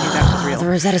 So I knew that was The real.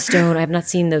 Rosetta Stone. I have not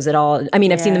seen those at all. I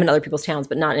mean, I've seen Yeah. them in other people's towns,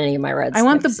 but not in any of my reds. I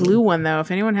want the I've seen. blue one though.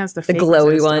 If anyone has the fake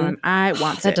glowy Rosetta one. Stone, I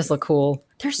want That it. does look cool.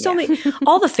 There's so many.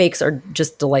 All the fakes are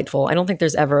just delightful. I don't think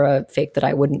there's ever a fake that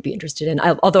I wouldn't be interested in.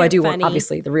 Although I do want, funny.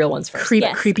 obviously, the real ones first.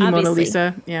 Yes, creepy Mona obviously.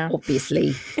 Lisa. Yeah.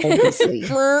 Obviously.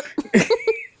 Or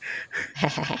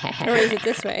is it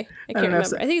this way? I can't don't know,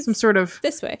 remember. I think it's some sort of.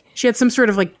 this way. She had some sort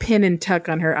of like pin and tuck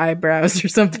on her eyebrows or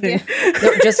something.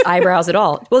 No, just eyebrows at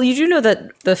all. Well, you do know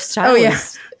that the style yeah.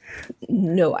 is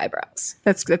no eyebrows.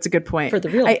 That's a good point. For the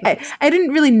real I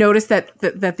didn't really notice that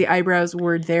the eyebrows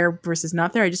were there versus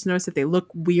not there. I just noticed that they look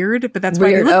weird, but that's why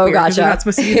they Weird. look Oh, weird. 'Cause they're gotcha. not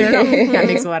supposed to be there. No, that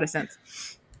makes a lot of sense.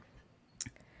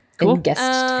 Cool. And guest.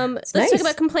 Let's Nice. talk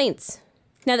about complaints.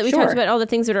 Now that we Sure. talked about all the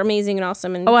things that are amazing and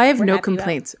awesome, and Oh, I have we're no happy about.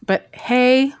 complaints. But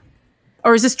hey,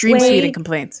 or is this Dream Wait. Suite and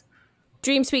complaints?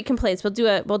 Dream Suite complaints. We'll do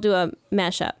a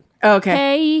mashup. Oh, okay.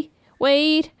 Hey,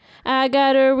 wait, I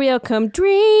got a real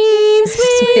Dream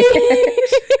Suite.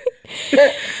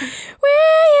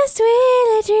 Where you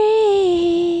sweetly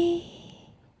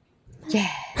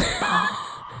dream.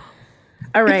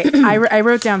 All right. I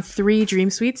wrote down 3 Dream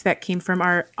Suites that came from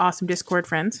our awesome Discord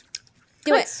friends.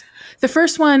 Do it. The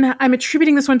first one, I'm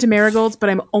attributing this one to marigolds, but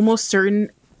I'm almost certain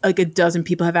like a dozen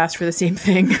people have asked for the same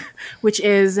thing, which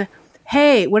is,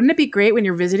 hey, wouldn't it be great when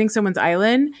you're visiting someone's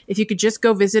island if you could just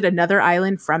go visit another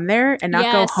island from there and not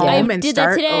Yes, go home I and did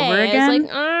that start today. over I was again?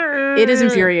 like, "Arr." It is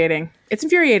infuriating. It's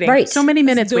infuriating. Right. So many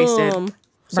minutes wasted. Dumb.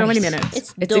 So many Right. minutes.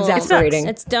 It's It's dumb. exasperating.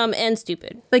 It's dumb and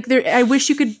stupid. Like there, I wish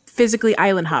you could physically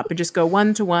island hop and just go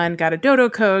 1-to-1, got a dodo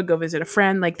code, go visit a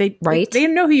friend. Like they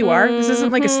know who you are. This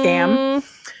isn't like a scam.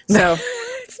 So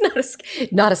It's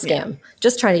not a scam.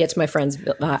 Just trying to get to my friend's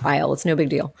isle. It's no big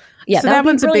deal. Yeah, so that that would be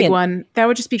one's a big brilliant. one. That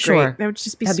would just be Sure. great. That would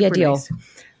just be That'd be super ideal.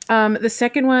 nice. The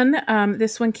second one,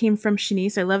 this one came from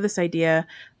Shanice. I love this idea.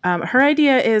 Her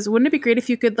idea is, wouldn't it be great if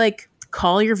you could like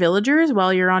call your villagers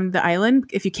while you're on the island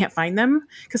if you can't find them?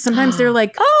 Because sometimes they're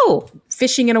like Oh,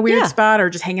 fishing in a weird Yeah. spot or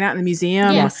just hanging out in the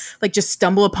museum. Yes. Like just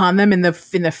stumble upon them in the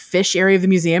fish area of the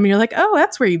museum and you're like, oh,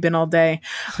 that's where you've been all day.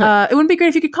 It wouldn't be great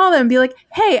if you could call them and be like,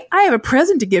 hey, I have a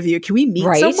present to give you. Can we meet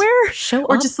Right. somewhere? Show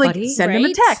or up, just like buddy. send them a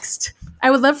Right. text.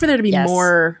 I would love for there to be Yes.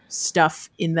 more stuff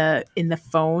in the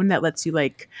phone that lets you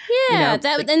like Yeah, like,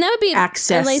 that would be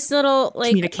access a nice little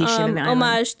like communication in the island.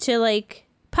 homage to like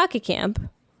Pocket Camp.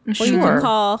 Where you Sure. can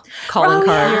call. calling Oh,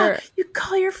 card. yeah. You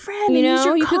call your friend You and use know,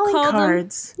 your you could calling call them.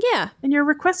 cards Yeah. and your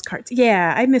request cards.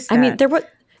 Yeah, I missed that. I mean, there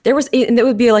was, and it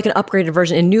would be like an upgraded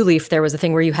version. In New Leaf, there was a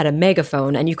thing where you had a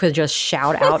megaphone and you could just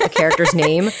shout out a character's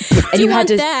name. And you had want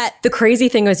to. that. The crazy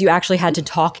thing was, you actually had to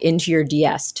talk into your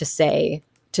DS to say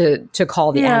to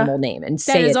call the Yeah. animal name and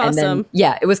say is it. And then awesome.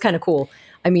 yeah, it was kind of cool.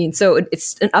 I mean, so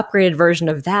it's an upgraded version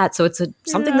of that. So it's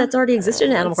something that's already existed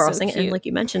in Animal so Crossing, and cute. like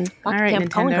you mentioned, all Pocket right,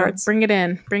 Camp calling Nintendo, cards. bring it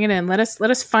in. Let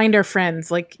us find our friends,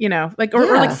 like like or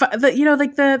Yeah. like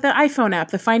like the iPhone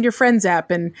app, the Find Your Friends app,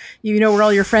 and you know where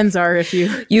all your friends are if you're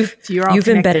all You've connected.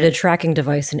 embedded a tracking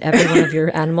device in every one of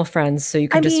your animal friends, so you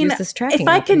can just use this tracking. if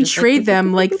I app can and just, trade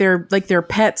them like they're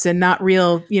pets and not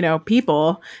real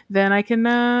people, then I can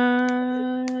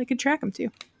track them too.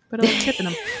 Put a little chip in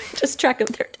them. just track them.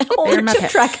 They're my Chip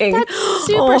pets. tracking.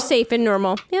 Super safe and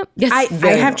normal. Yep. Yes, I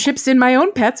very have well. chips in my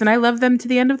own pets, and I love them to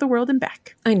the end of the world and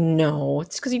back. I know.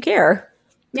 It's because you care.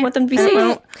 You want them to be I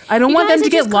safe. I don't You want guys, them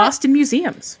to I get just lost in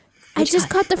museums. I just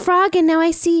caught the frog and now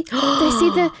I see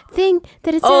the thing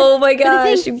that it said. Oh my the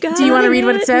gosh, thing. you got Do you want to read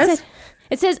what it says?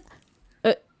 It says,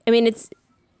 I mean, it's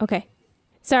okay.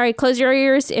 Sorry, close your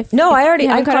ears. If No, I already- you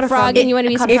haven't I caught a frog and you want to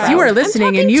be I caught a surprised. If you are frog. listening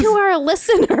I'm and talking you've to our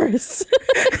listeners.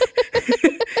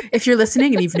 if you're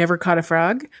listening and you've never caught a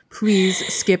frog, please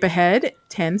skip ahead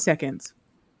 10 seconds.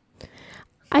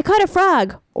 I caught a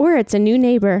frog, or it's a new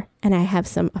neighbor, and I have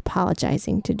some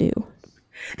apologizing to do.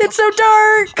 It's so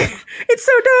dark. It's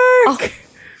so dark.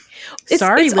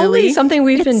 Sorry, it's Lily. only something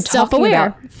we've been It's talking self-aware.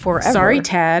 about forever. Sorry,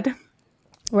 Tad.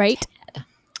 Right?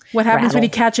 What happens when Rattle. you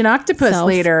catch an octopus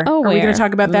later? Are we going Self-aware. to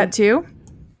talk about that too?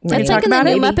 That's talk like in the about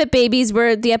new it? Muppet Babies,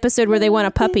 where the episode where they want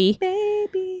a puppy.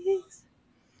 Babies.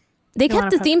 They want kept a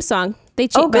the puppy. theme song. They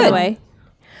Oh, changed, by the good. way.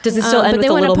 Does it still But end with they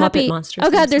the want a little puppy. Muppet monster? Oh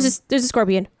God, there's a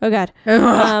scorpion. Oh God.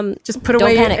 Just put Don't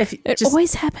away. panic. If you, It just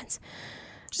always happens.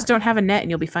 don't have a net and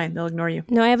you'll be fine. They'll ignore you.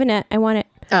 No, I have a net. I want it.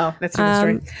 Oh, that's a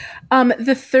different story.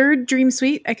 The third Dream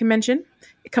Suite I can mention,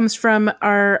 it comes from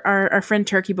our friend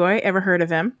Turkey Boy. Ever heard of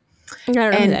him? I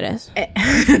don't know who that is.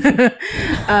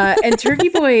 And Turkey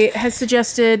Boy has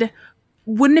suggested,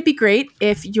 wouldn't it be great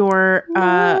if you're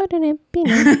Wouldn't it be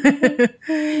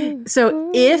nice?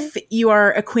 so if you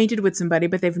are acquainted with somebody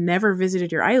but they've never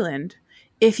visited your island,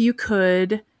 if you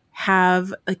could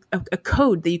have a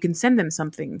code that you can send them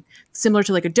something similar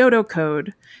to like a dodo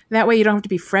code. That way you don't have to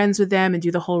be friends with them and do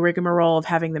the whole rigmarole of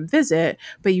having them visit,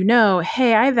 but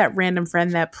hey, I have that random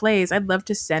friend that plays. I'd love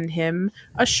to send him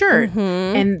a shirt.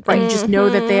 And you just know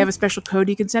that they have a special code.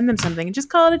 You can send them something and just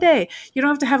call it a day. You don't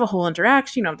have to have a whole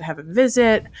interaction. You don't have to have a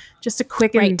visit. Just a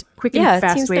quick and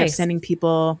fast way of sending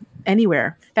people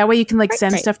anywhere. That way you can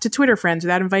send stuff to Twitter friends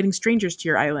without inviting strangers to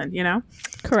your island,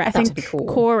 Correct. I think that'd be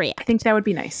cool. Correct. I think that would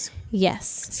be nice. Yes.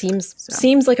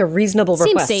 Seems like a reasonable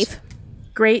request. Seems safe.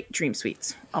 Great dream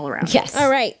suites all around. Yes. All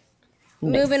right.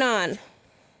 Nice. Moving on.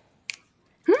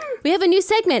 We have a new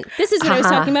segment. This is what I was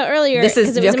talking about earlier. This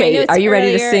is it was in my okay. notes Are you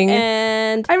ready to earlier, sing?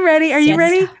 And I'm ready. Are you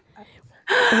ready?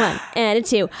 1 and a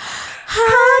 2.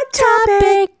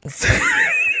 Hot topics.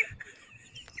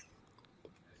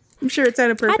 I'm sure it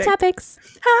sounded perfect. Hot topics.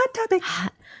 Hot topic.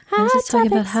 We're just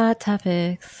talking about hot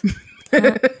topics.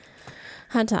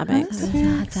 Hot topics.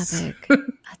 Hot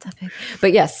topic.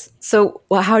 But yes. So,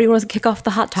 how do you want to kick off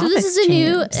the hot topics? So this is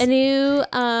a new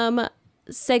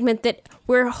segment that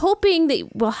we're hoping that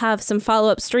we'll have some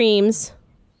follow-up streams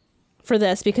for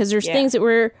this, because there's things that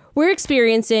we're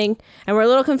experiencing and we're a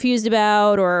little confused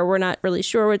about, or we're not really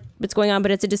sure what's going on,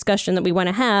 but it's a discussion that we want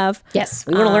to have. Yes,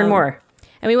 we want to learn more.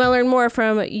 And we want to learn more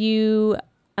from you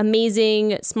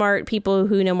amazing, smart people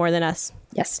who know more than us.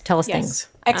 Yes, tell us things.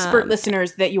 Expert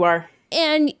listeners that you are.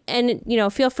 And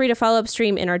feel free to follow up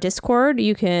stream in our Discord.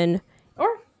 You can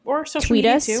or social tweet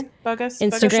media us, too. Bug us,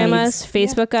 Instagram us,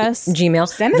 Facebook us, Gmail.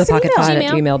 Send us an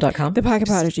thepocketpod@gmail.com.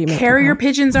 thepocketpod@gmail.com. Carrier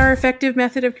pigeons are effective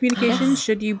method of communication.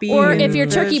 Should you be Or in if you're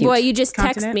Turkey the Boy, you just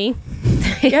text continent.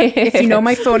 me. Yep. If you know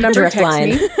my phone number, Direct text line.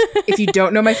 me. If you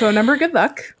don't know my phone number, good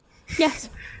luck. Yes.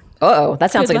 Uh-oh, that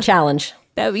sounds Good like luck. a challenge.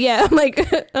 I'm like,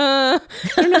 I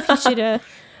don't know if you should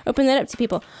open that up to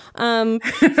people.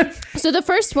 So the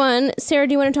first one, Sarah,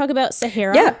 do you want to talk about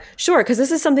Sahara? Yeah, sure, because this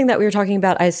is something that we were talking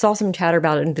about. I saw some chatter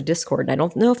about it in the Discord, and I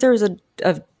don't know if there was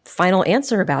a final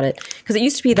answer about it. Because it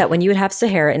used to be that when you would have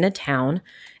Sahara in a town,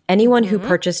 anyone who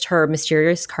purchased her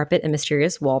mysterious carpet and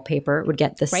mysterious wallpaper would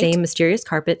get the same mysterious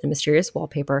carpet and mysterious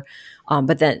wallpaper.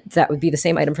 But then that would be the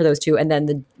same item for those two. And then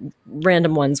the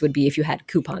random ones would be if you had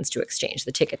coupons to exchange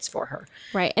the tickets for her.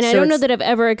 Right. And I So don't know it's- that I've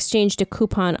ever exchanged a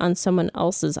coupon on someone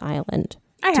else's island.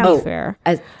 I To have. be fair.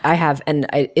 I have, and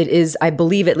it is, I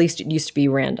believe at least it used to be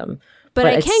random. But I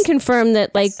it's- can confirm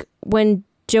that when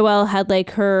Joelle had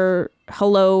her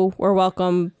hello or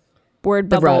welcome word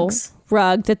bubble rugs.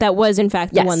 rug, that was in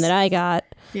fact the Yes. one that I got.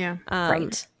 Yeah.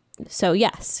 Right. So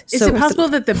yes. Is it possible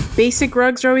that the basic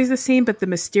rugs are always the same, but the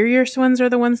mysterious ones are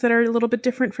the ones that are a little bit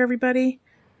different for everybody?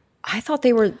 I thought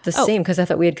they were the same because I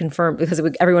thought we had confirmed, because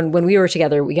everyone, when we were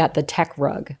together, we got the tech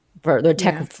rug, or the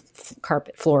tech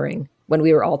carpet flooring when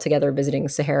we were all together visiting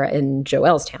Sahara in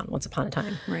Joelle's town once upon a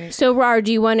time. Right. So Rar,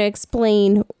 do you want to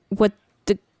explain what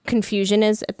the confusion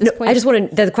is at this point? I just want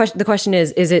to, the question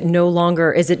is it no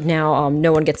longer, is it now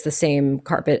no one gets the same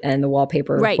carpet and the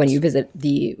wallpaper when you visit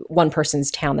the one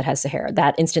person's town that has Sahara?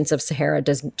 That instance of Sahara,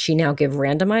 does she now give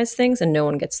randomized things and no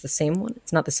one gets the same one?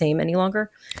 It's not the same any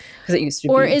longer? Because it used to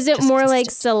be. Or is it just more consistent.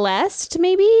 like Celeste,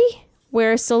 maybe?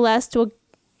 Where Celeste will,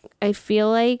 I feel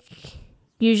like,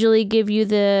 usually give you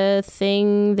the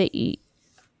thing that you...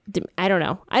 I don't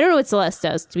know. I don't know what Celeste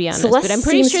does, to be honest. Celeste but I'm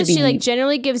pretty seems sure to she be-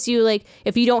 generally gives you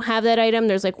if you don't have that item,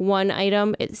 there's one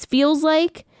item. It feels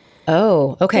like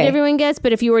Oh, okay. that everyone gets,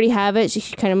 but if you already have it, she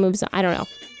kind of moves on. I don't know.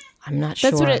 I'm not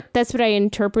sure. That's what I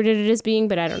interpreted it as being,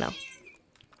 but I don't know.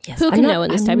 Yes, Who I'm can not- know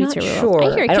in this I'm tabby not world? sure.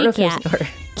 I hear a don't know if Kit there's- Kat.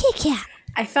 Kit Kat.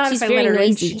 I thought She's if I let very her in,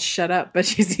 noisy. she'd shut up, but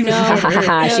she's even No. louder.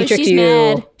 Haha, she tricked she's you.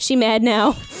 mad. She mad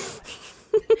now.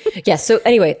 Yes. So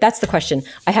anyway, that's the question.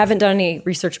 I haven't done any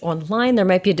research online. There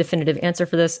might be a definitive answer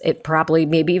for this. It probably,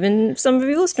 maybe even some of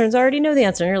you listeners already know the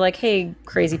answer. And you're like, hey,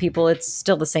 crazy people, it's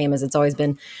still the same as it's always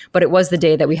been. But it was the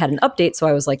day that we had an update. So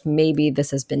I was like, maybe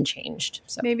this has been changed.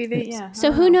 So Maybe they, yeah.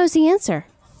 So who knows the answer?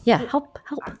 yeah, help.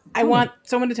 I want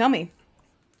someone to tell me.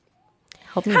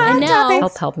 Help me And run. now,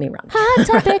 Help me run. hot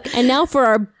topic. And now for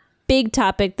our big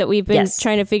topic that we've been Yes.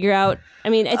 trying to figure out. I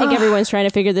mean, I think everyone's trying to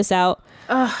figure this out.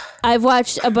 I've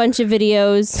watched a bunch of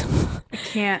videos.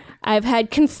 Can't. I've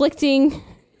had conflicting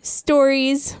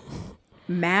stories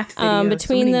Math videos.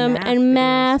 between So many them and videos.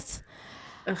 math.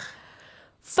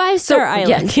 5-star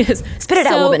island. Yeah, yes. Spit it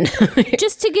out, woman.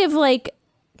 Just to give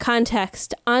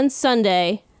context, on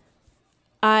Sunday,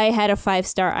 I had a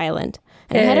 5-star island.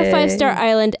 And I had a 5-star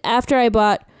island after I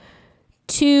bought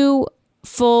 2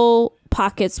 full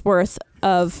pockets worth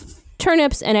of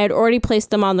turnips, and I had already placed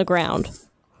them on the ground.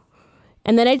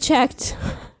 And then I checked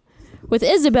with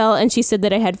Isabel, and she said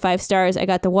that I had 5 stars. I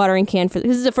got the watering can this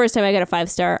is the first time I got a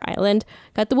 5-star island.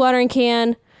 Got the watering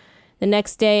can. The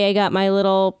next day I got my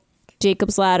little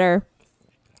Jacob's ladder.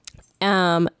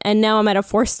 And now I'm at a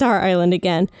 4-star island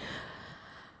again.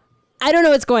 I don't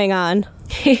know what's going on.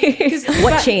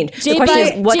 What changed? The JP,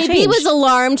 question is, what JP changed? was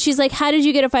alarmed. She's like, "How did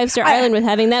you get a 5-star island with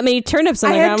having that many turnips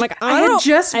on the ground?" I'm like, I had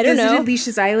just I don't visited know.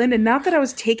 Leish's Island, and not that I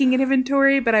was taking an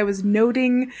inventory, but I was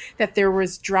noting that there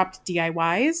was dropped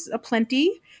DIYs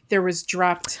aplenty. There was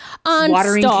dropped On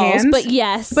watering stalls, cans, but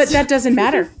yes. but that doesn't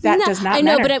matter. That does not. I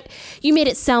know, matter. but you made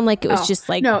it sound like it was just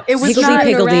like no, it was not.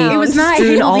 Higgledy-piggledy. It was not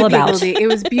Strewn all about. higgledy-piggledy. It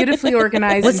was beautifully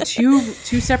organized in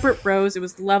two separate rows. It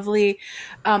was lovely,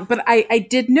 but I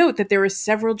did note that there were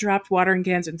several dropped watering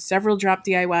cans and several dropped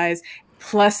DIYs,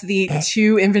 plus the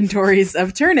 2 inventories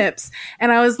of turnips,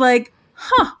 and I was like,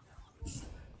 "Huh,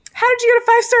 how did you get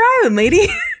a 5-star island, lady?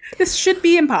 This should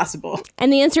be impossible."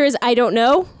 And the answer is I don't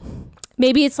know.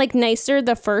 Maybe it's like nicer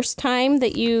the first time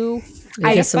that you I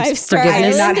get guess some 5-star forgiveness. I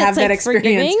did island. not have It's, that like, experience.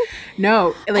 forgiving.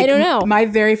 No, like, I don't know. My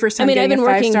very first time I've getting been a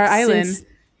working 5-star island. since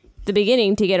the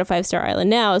beginning to get a 5-star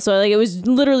island now. So like it was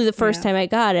literally the first time I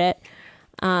got it.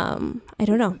 I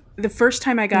don't know. The first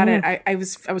time I got it, I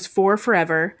was 4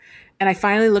 forever, and I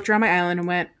finally looked around my island and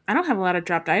went, I don't have a lot of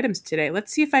dropped items today.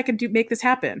 Let's see if I can make this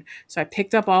happen. So I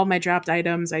picked up all my dropped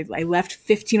items. I left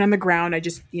 15 on the ground. I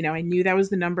just, I knew that was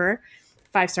the number.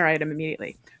 5-star item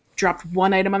immediately. Dropped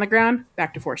 1 item on the ground,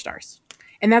 back to 4 stars.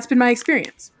 And that's been my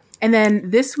experience. And then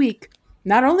this week,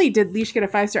 not only did Leish get a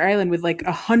 5-star island with like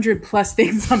 100 plus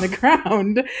things on the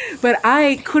ground, but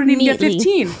I couldn't even get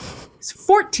Neatly. 15. It's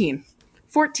 14.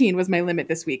 14 was my limit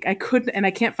this week. I couldn't, and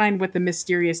I can't find what the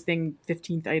mysterious thing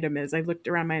 15th item is. I looked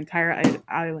around my entire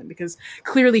island because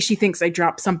clearly she thinks I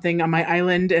dropped something on my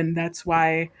island, and that's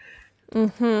why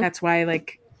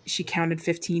like she counted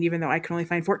 15 even though I can only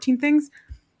find 14 things.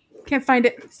 Can't find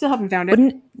it. Still haven't found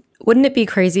it. Wouldn't it be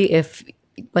crazy if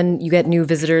when you get new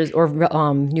visitors or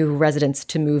new residents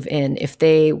to move in, if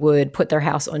they would put their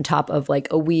house on top of like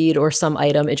a weed or some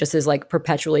item, it just is like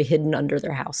perpetually hidden under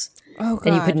their house. Oh, God.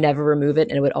 And you could never remove it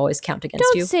and it would always count against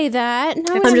Don't you. say that.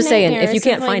 No, I'm just saying, if you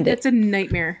can't find it. It's a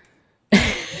nightmare.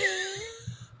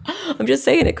 I'm just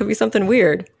saying it could be something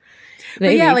weird. But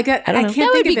Maybe. yeah, like I don't know. can't that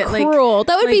would think be of it. cruel.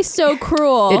 That would be so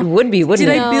cruel. It would be, wouldn't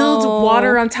Did it? I build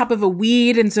water on top of a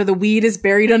weed, and so the weed is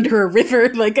buried under a river?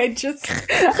 Like I just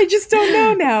don't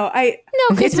know now. No,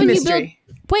 because it's a when you mystery.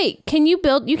 build, wait, can you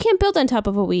build? You can't build on top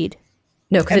of a weed.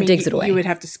 No, because it digs it you, away. You would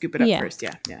have to scoop it up Yeah. first.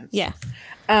 Yeah. Yeah,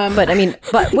 But I mean,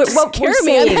 what we're scare me. I'm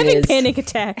saying having is, panic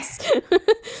attacks.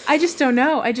 I just don't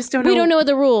know. I just don't know. We don't know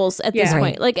the rules at this Yeah.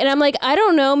 point. Like, and I'm like, I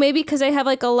don't know. Maybe because I have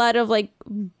like a lot of like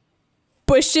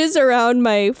bushes around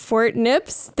my Fort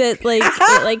Nips that like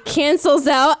it like cancels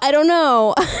out. I don't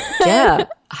know. yeah,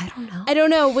 I don't know. I don't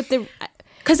know what the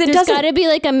Because it there's doesn't. got to be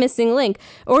like a missing link,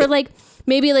 or like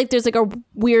maybe like there's like a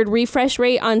weird refresh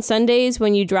rate on Sundays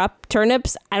when you drop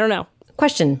turnips. I don't know.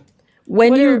 Question.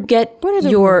 When What you are- get what are the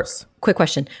your rules? quick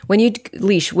question, when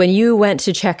you went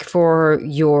to check for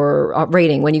your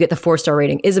rating, when you get the 4-star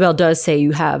rating, Isabel does say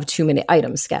you have too many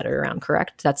items scattered around,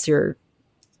 correct? That's your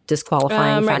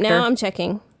disqualifying Right factor? now I'm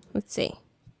checking. Let's see.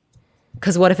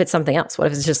 Because what if it's something else? What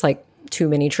if it's just like too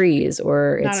many trees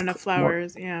or Not it's enough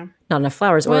flowers. Yeah. not enough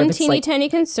flowers, or One if it's teeny like tiny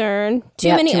concern. Too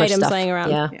yeah, many too much items stuff. laying around.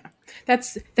 Yeah. Yeah.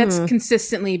 That's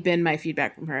consistently been my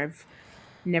feedback from her. I've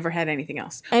never had anything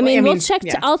else. I mean, we'll check.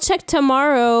 yeah. I'll check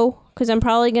tomorrow because I'm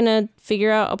probably gonna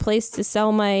figure out a place to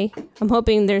sell my. I'm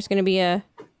hoping there's gonna be a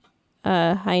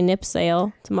high nip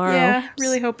sale tomorrow. Yeah,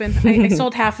 really hoping. I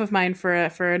sold half of mine for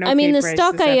an okay I mean, the price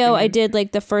stock this IO I afternoon. did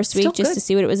like the first week Still just good. to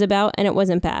see what it was about, and it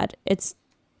wasn't bad.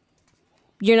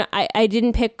 You're not. I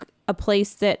didn't pick a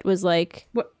place that was like.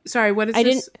 What? Sorry, what is I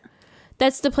this?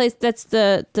 That's the place. That's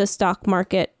the stock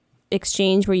market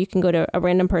exchange where you can go to a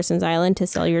random person's island to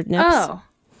sell your nips.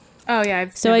 Oh yeah.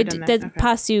 I've So never I done did that. that. Okay.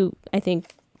 Pasu, I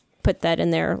think, put that in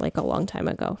there like a long time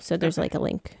ago. So there's like a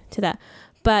link to that.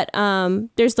 But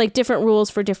there's like different rules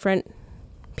for different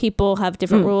people. Have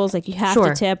different rules. Like you have Sure.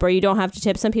 to tip or you don't have to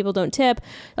tip. Some people don't tip.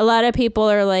 A lot of people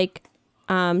are like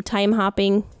time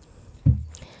hopping.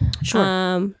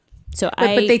 sure. So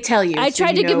But they tell you. I so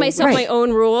tried you to give know- myself Right. my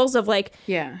own rules of like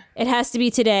Yeah. it has to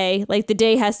be today. Like the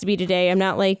day has to be today. I'm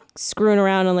not like screwing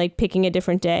around and like picking a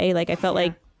different day. Like I felt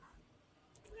like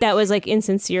that was like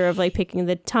insincere of like picking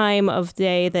the time of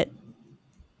day that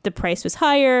the price was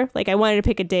higher. Like I wanted to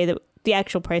pick a day that the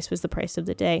actual price was the price of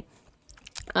the day.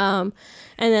 And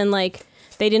then like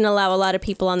they didn't allow a lot of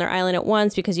people on their island at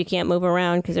once because you can't move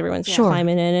around because everyone's Sure.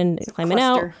 climbing in and climbing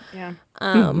Cluster. out.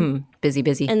 Yeah.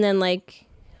 Busy. And then like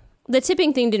the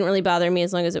tipping thing didn't really bother me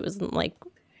as long as it wasn't like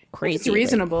crazy. It's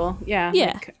reasonable. Yeah.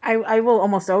 Yeah. Like, I will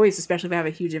almost always, especially if I have a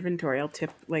huge inventory, I'll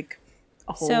tip like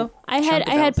a whole. So I chunk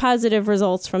of had those. positive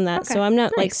results from that. Okay, So I'm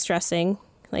not like nice. stressing.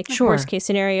 Like Sure. worst case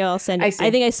scenario, I'll send. I I see.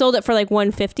 think I sold it for like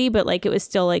 150, but like it was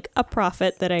still like a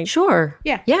profit that I. Sure.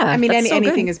 Yeah. Yeah. I mean, that's still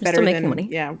anything good. is You're better still than making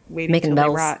money. waiting Making until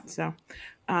bells. they rot. So.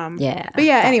 Yeah. But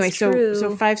yeah, that's anyway, true.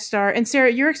 so 5-star. And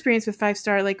Sarah, your experience with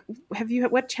 5-star, like,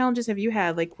 what challenges have you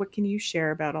had? Like, what can you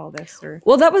share about all this? Or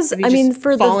Well, that was, have you I mean, just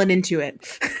for fallen into it.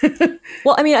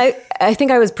 well, I mean, I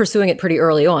think I was pursuing it pretty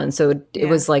early on. So it Yeah.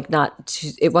 was like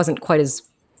it wasn't quite as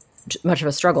much of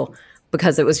a struggle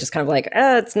because it was just kind of like,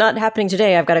 it's not happening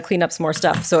today. I've got to clean up some more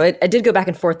stuff. So I did go back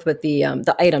and forth with the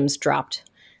items dropped.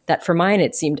 That for mine,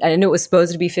 it seemed, I knew it was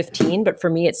supposed to be 15, but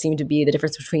for me, it seemed to be the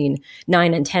difference between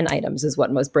 9 and 10 items is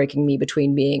what was breaking me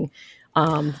between being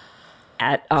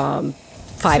at 5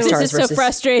 This stars is so versus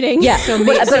frustrating. Yeah, So,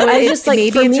 but I just like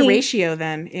maybe for it's a me, ratio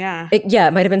then. Yeah. it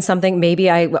might have been something. Maybe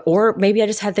I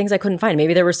just had things I couldn't find.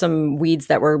 Maybe there were some weeds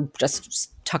that were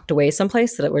just tucked away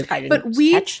someplace that I didn't But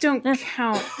weeds catch. don't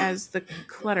count as the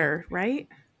clutter, right?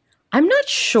 I'm not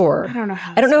sure. I don't know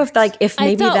how I don't know this if I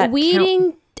maybe thought that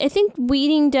weeding. I think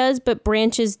weeding does, but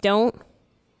branches don't.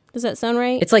 Does that sound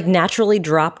right? it's like naturally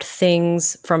dropped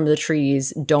things from the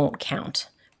trees don't count.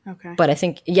 Okay. But I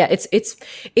think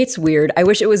it's weird. I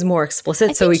wish it was more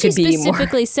explicit I so think we she could be more.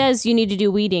 specifically says you need to do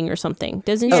weeding or something,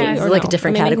 doesn't Yeah, she? it's Or like no? a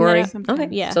different Am I making that category. up?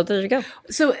 Okay, Yeah. so there you go.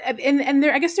 So and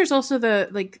there, I guess there's also the,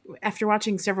 like, after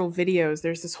watching several videos,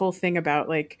 there's this whole thing about,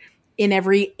 like, in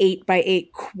every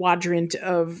 8x8 quadrant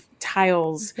of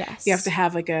tiles, Yes. you have to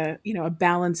have like a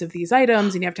balance of these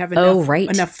items, and you have to have Oh, right.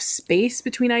 enough space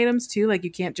between items too. Like, you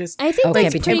can't just I think can't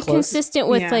that's be too pretty close. consistent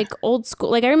with Yeah. like old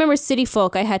school. Like I remember City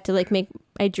Folk, I had to like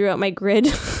I drew out my grid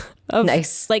of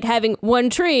Nice. like having one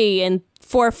tree and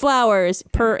 4 flowers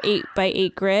per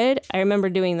 8x8 grid. I remember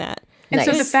doing that. And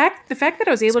so Nice. the fact that I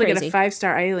was able to get crazy. a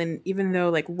 5-star island, even though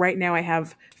like right now I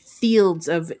have fields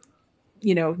of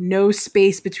no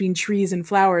space between trees and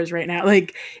flowers right now,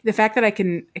 like the fact that I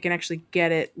can actually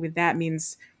get it with that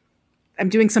means I'm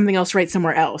doing something else right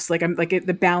somewhere else. Like I'm like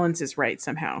the balance is right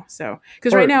somehow. So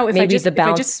because Or right now if maybe the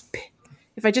balance-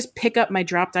 if I just pick up my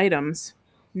dropped items,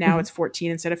 now it's 14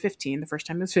 instead of 15. The first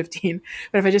time it was 15.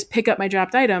 But if I just pick up my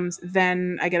dropped items,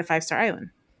 then I get a 5-star island.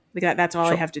 Like that's all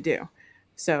I have to do.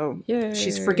 So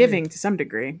she's forgiving to some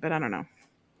degree, but I don't know.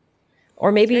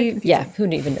 Or maybe, who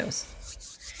even knows?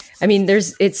 I mean,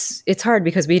 it's hard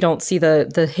because we don't see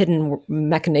the hidden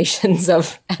machinations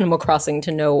of Animal Crossing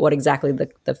to know what exactly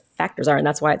the factors are, and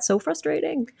that's why it's so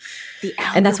frustrating.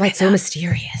 And that's why it's so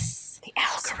mysterious. The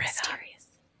algorithm.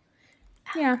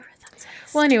 Yeah.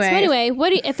 Well, anyway. So anyway,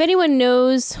 if anyone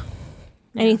knows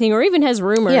anything or even has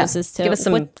rumors Yeah, as to give us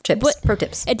some tips, pro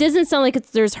tips. It doesn't sound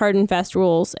like there's hard and fast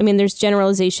rules. I mean, there's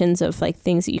generalizations of like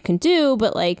things that you can do,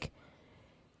 but like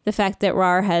the fact that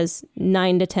RAR has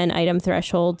 9 to 10 item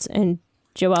thresholds and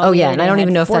Joelle, Oh, yeah, and I don't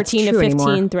even know if that's 14 to true 15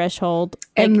 anymore. threshold.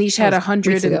 And Leash had that was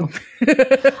 100 weeks ago.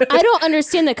 I don't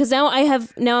understand that because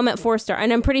now I'm at 4-star,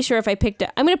 and I'm pretty sure if I picked it,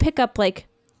 I'm going to pick up like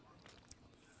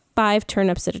 5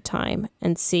 turnips at a time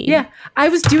and see Yeah, I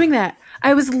was doing that.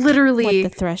 I was what literally the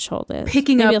threshold is.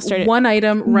 picking Maybe up I'll start at one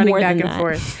item, running more back than and that.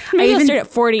 forth. Maybe I I'll even start at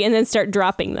 40 and then start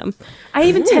dropping them. I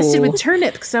even tested Ooh. with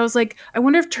turnips because I was like, I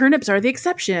wonder if turnips are the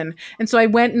exception. And so I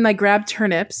went and I grabbed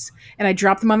turnips and I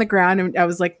dropped them on the ground, and I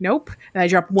was like, nope. And I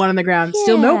dropped one on the ground,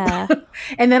 still Yeah. nope.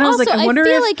 And then I was Also, like, I wonder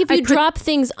feel like if I you put- drop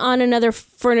things on another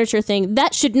furniture thing,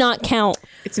 that should not count.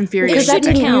 it's infuriating. Because that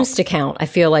shouldn't didn't count. used to count. I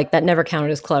feel like that never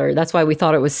counted as clutter. That's why we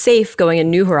thought it was safe going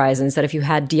in New Horizons that if you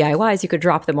had DIYs, you could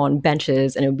drop them on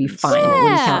benches and it would be fine. It wouldn't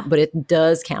Yeah. count, but it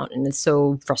does count, and it's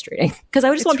so frustrating because I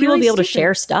just It's want people to really be able to stupid.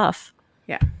 share stuff.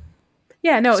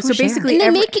 Yeah, no. So wanna share. basically, And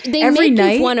every they make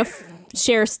night, you want to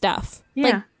share stuff. Yeah.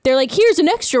 Like they're like, here's an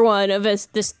extra one of this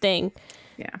thing.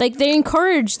 Yeah. Like they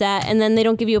encourage that, and then they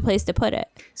don't give you a place to put it.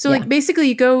 So Yeah. like basically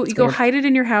you go weird. hide it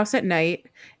in your house at night,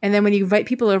 and then when you invite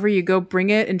people over, you go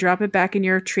bring it and drop it back in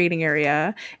your trading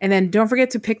area, and then don't forget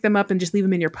to pick them up and just leave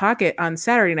them in your pocket on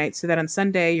Saturday night so that on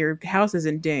Sunday your house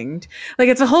isn't dinged. Like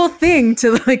it's a whole thing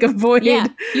to like avoid. Yeah,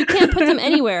 you can't put them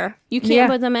anywhere. You can't Yeah.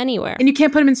 put them anywhere. And you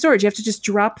can't put them in storage. You have to just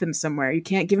drop them somewhere. You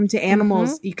can't give them to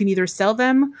animals. Mm-hmm. You can either sell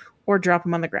them or drop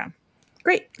them on the ground.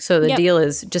 Great. So the Yep. deal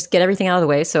is just get everything out of the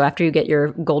way. So after you get your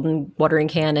golden watering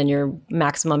can and your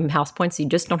maximum house points, you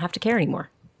just don't have to care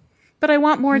anymore. But I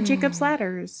want more Jacob's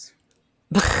ladders.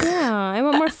 Yeah, I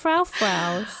want more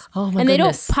Frau-Fraus. Oh my And they don't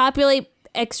goodness. populate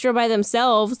extra by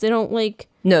themselves. They don't like.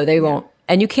 No, they won't.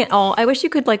 And you can't. Oh, I wish you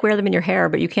could like wear them in your hair,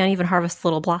 but you can't even harvest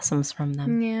little blossoms from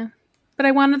them. Yeah. But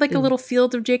I wanted like a little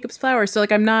field of Jacob's flowers. So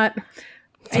like I'm not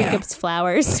Jacob's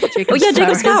flowers. Oh yeah,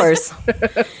 Jacob's flowers.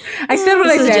 I said what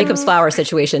I This is a said. Jacob's flower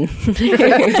situation.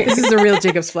 This is a real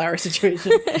Jacob's flower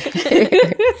situation.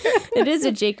 It is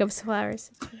a Jacob's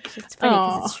flowers. It's funny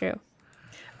because it's true.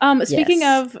 Speaking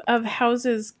Yes. of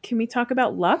houses, can we talk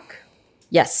about luck?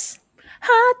 Yes.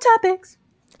 Hot topics.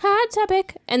 Hot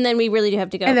topic. And then we really do have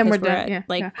to go. And then 'cause we're done. at, Yeah,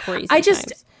 like yeah. crazy I just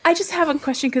times. have a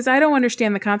question because I don't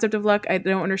understand the concept of luck. I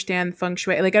don't understand feng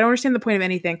shui. Like I don't understand the point of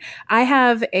anything. I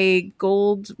have a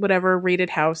gold whatever rated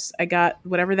house. I got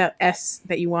whatever that S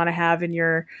that you want to have in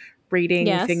your rating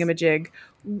Yes. thingamajig.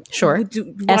 Sure. Why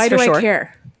S do for I sure.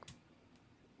 care?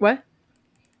 What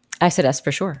I said S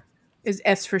for sure. is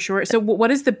S for short? So what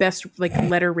is the best like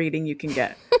letter rating you can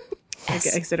get?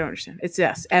 S. I guess I don't understand. It's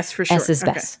S. S for short. S is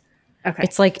Okay. best. Okay.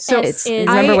 It's like So it's. is-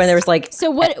 Remember when there was like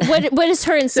So what is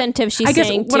her incentive? She's I guess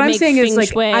saying what to I'm make saying is, like,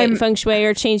 feng shui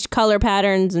or change color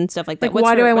patterns and stuff like that. like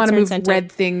why do I want to move incentive?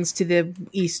 red things to the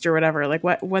east or whatever? Like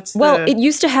what's well, the it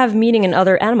used to have meaning in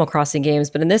other Animal Crossing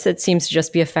games, but in this it seems to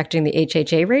just be affecting the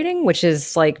HHA rating, which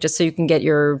is like just so you can get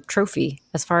your trophy.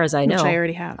 As far as I know, Which I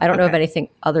already have. I don't know of Okay.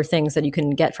 other things that you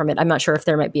can get from it. I'm not sure if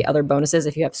there might be other bonuses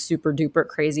if you have super duper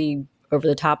crazy over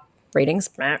the top ratings.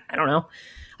 I don't know.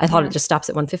 I thought it just stops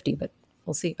at 150, but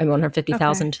we'll see. I mean,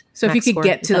 150,000. So if you max could score.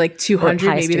 get Is to that- like or 200,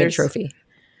 highest maybe to get a there's trophy.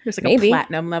 there's like Maybe. a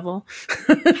platinum level.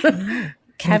 Can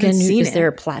you get a new, seen is there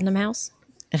a it. platinum house?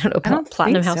 I don't know. don't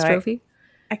Platinum think house so. trophy.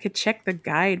 I could check the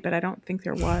guide, but I don't think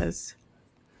there was.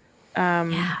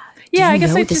 Yeah. Yeah, I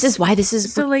guess know I this just- is why this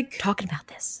is so, we're like- talking about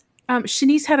this.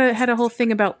 Shanice had a whole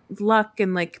thing about luck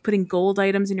and like putting gold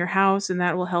items in your house, and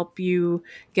that will help you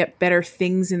get better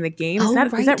things in the game. Is Oh,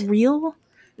 that right. real?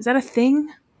 Is that a thing?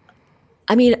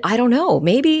 I mean, I don't know.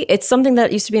 Maybe it's something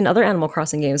that used to be in other Animal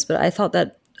Crossing games, but I thought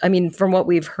that, I mean, from what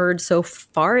we've heard so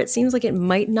far, it seems like it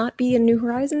might not be in New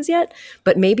Horizons yet,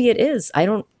 but maybe it is.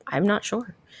 I'm not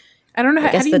sure. I don't know.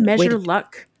 How guess do you the way measure to-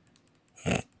 luck?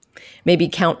 Maybe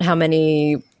count how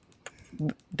many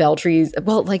bell trees.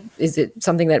 Well, like, is it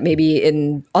something that maybe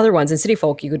in other ones in City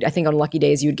Folk, you could, I think on lucky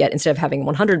days, you'd get, instead of having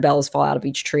 100 bells fall out of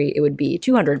each tree, it would be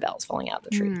 200 bells falling out of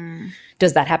the tree.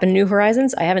 Does that happen in New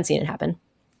Horizons? I haven't seen it happen.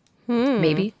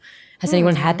 Maybe. Has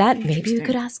anyone had that? Maybe we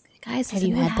could ask, guys, have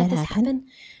you had that happen?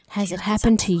 Has it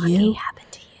happened to you?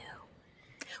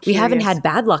 We haven't Curious. had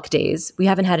bad luck days. We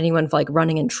haven't had anyone like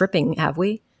running and tripping, have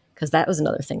we? Because that was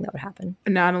another thing that would happen.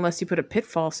 Not unless you put a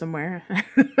pitfall somewhere.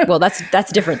 Well,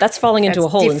 that's different. That's falling into That's a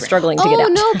hole and different. struggling to get Oh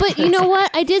out. no, but you know what?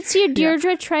 I did see a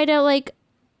Deirdre try to like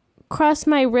cross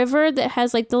my river that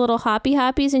has like the little hoppy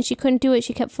hoppies, and she couldn't do it.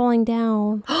 She kept falling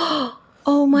down.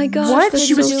 Oh my gosh. What? that's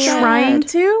She was so trying sad.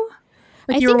 to?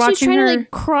 Like I you were think she was watching trying her. to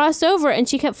like cross over, and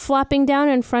she kept flopping down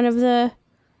in front of the.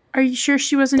 Are you sure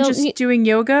she wasn't Don't just you- doing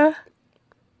yoga?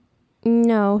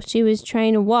 No, she was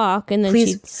trying to walk, and then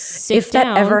she'd Please, sit if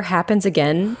down. that ever happens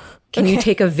again, can you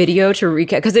take a video to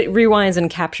recap? Because it rewinds and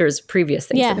captures previous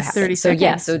things that Yes. happened. 30 So yeah,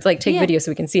 seconds. so it's like take Yeah. video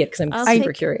so we can see it because I'm I'll super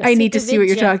take- curious. I need to a see what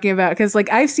you're video. talking about because, like,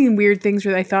 I've seen weird things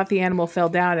where I thought the animal fell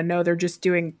down, and no, they're just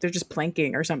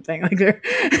planking or something. Like they're,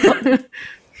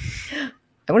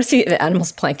 I want to see the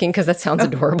animals planking because that sounds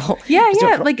adorable. yeah, Just do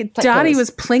yeah. it for- Like plank Dottie pose. was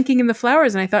planking in the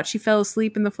flowers, and I thought she fell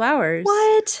asleep in the flowers.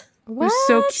 What? It was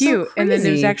so cute. And then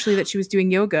there was crazy. actually that she was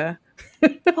doing yoga.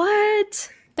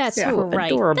 What? That's Yeah.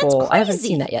 right. Adorable. That's I haven't crazy.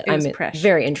 seen that yet. It was I'm precious.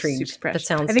 very Super intrigued. precious. That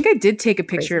sounds. I think I did take a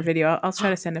picture crazy. of video. I'll try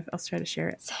to send it. I'll try to share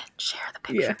it. Share the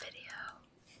picture Yeah. video.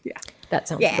 Yeah. That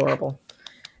sounds Yeah. adorable.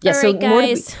 Yeah. All So right, more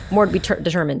guys. to be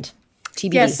determined.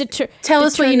 TBD. Yes. Tell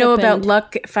us what you know about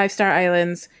luck, 5-star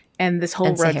islands, and this whole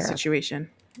And rug Sahara. situation.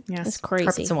 That's Yes. crazy.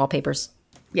 Carpets and wallpapers.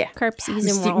 Yeah. Carpsies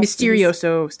and walls.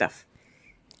 Mysterioso stuff.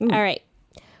 All right.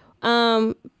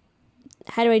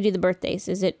 How do I do the birthdays?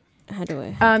 Is it? How do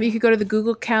I? You could go to the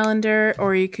Google Calendar,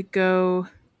 or you could go.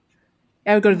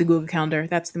 I would go to the Google Calendar.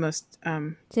 That's the most.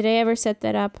 Did I ever set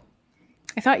that up?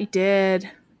 I thought you did.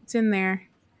 It's in there.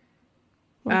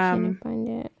 Why can't I find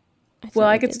it? Well, thought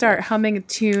I could did start that. humming a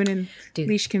tune, and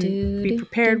Leash can be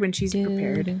prepared when she's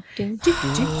prepared. Do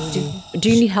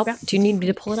you need help? Do you need me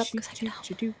to pull it up? 'Cause I can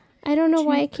help. I don't know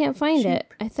why I can't find it.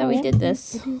 I thought we did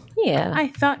this. Yeah, I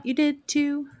thought you did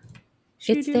too.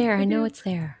 it's there. I know it's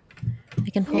there. I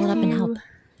can pull it up and help.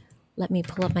 Let me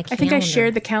pull up my I calendar. think I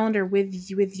shared the calendar with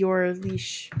your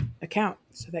Leash account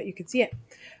so that you could see it.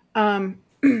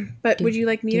 But would you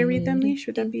like me to read them, Leash?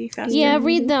 Would that be faster? Yeah,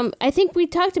 read them. I think we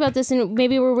talked about this, and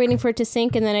maybe we're waiting for it to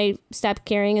sink, and then I stopped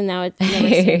caring, and now it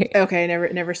never, Okay,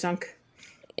 never sunk.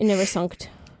 it never sunked.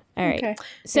 All All right. Okay.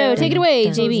 So take it away,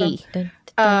 JB.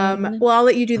 Well, I'll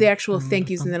let you do the actual thank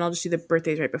yous, and then I'll just do the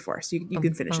birthdays right before, so you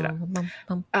can finish it up.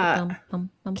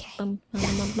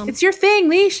 It's your thing,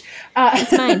 Leash.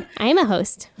 It's mine. I'm a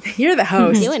host. You're the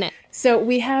host. Doing it. So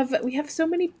we have so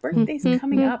many birthdays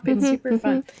coming up. It's super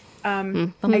fun.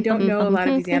 I don't know a lot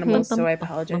of these animals, so I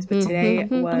apologize. But today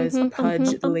was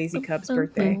Pudge the Lazy Cub's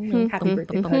birthday. Happy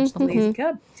birthday, Pudge the Lazy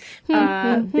Cub.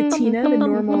 Bettina the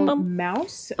normal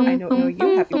mouse. I don't know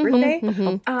you. Happy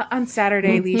birthday. On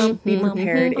Saturday, Leash, be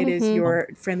prepared. It is your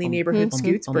friendly neighborhood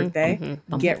Scoot's birthday.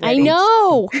 Get ready. I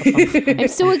know. I'm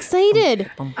so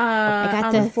excited. On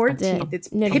the 14th, it's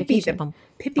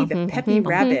Pippi the Peppy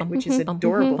Rabbit, which is an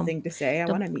adorable thing to say. I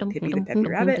want to meet Pippi the Peppy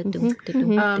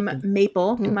Rabbit.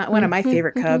 Maple, one of my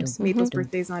favorite cubs. Maple's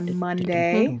birthday's on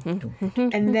Monday.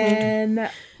 And then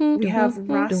we have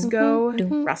Roscoe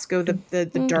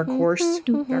the dark horse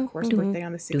birthday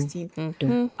on the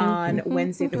 16th. On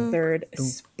Wednesday the 3rd,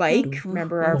 Spike,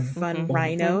 remember our fun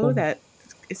rhino that...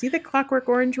 Is he the Clockwork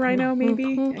Orange rhino,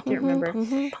 maybe? I can't remember.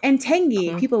 And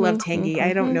Tengi. People love Tengi.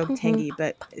 I don't know Tengi,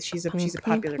 but she's a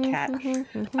popular cat.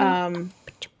 And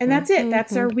that's it.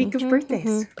 That's our week of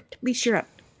birthdays. Leash, you're up.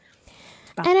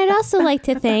 And we'd also like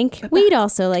to thank,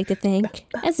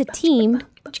 as a team,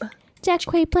 Jack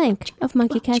Quaid Blank of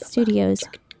Monkey Cat Studios,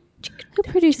 who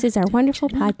produces our wonderful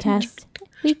podcast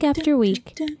week after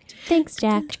week. Thanks,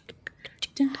 Jack.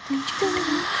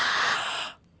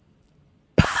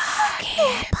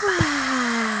 Pocket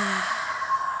Pie.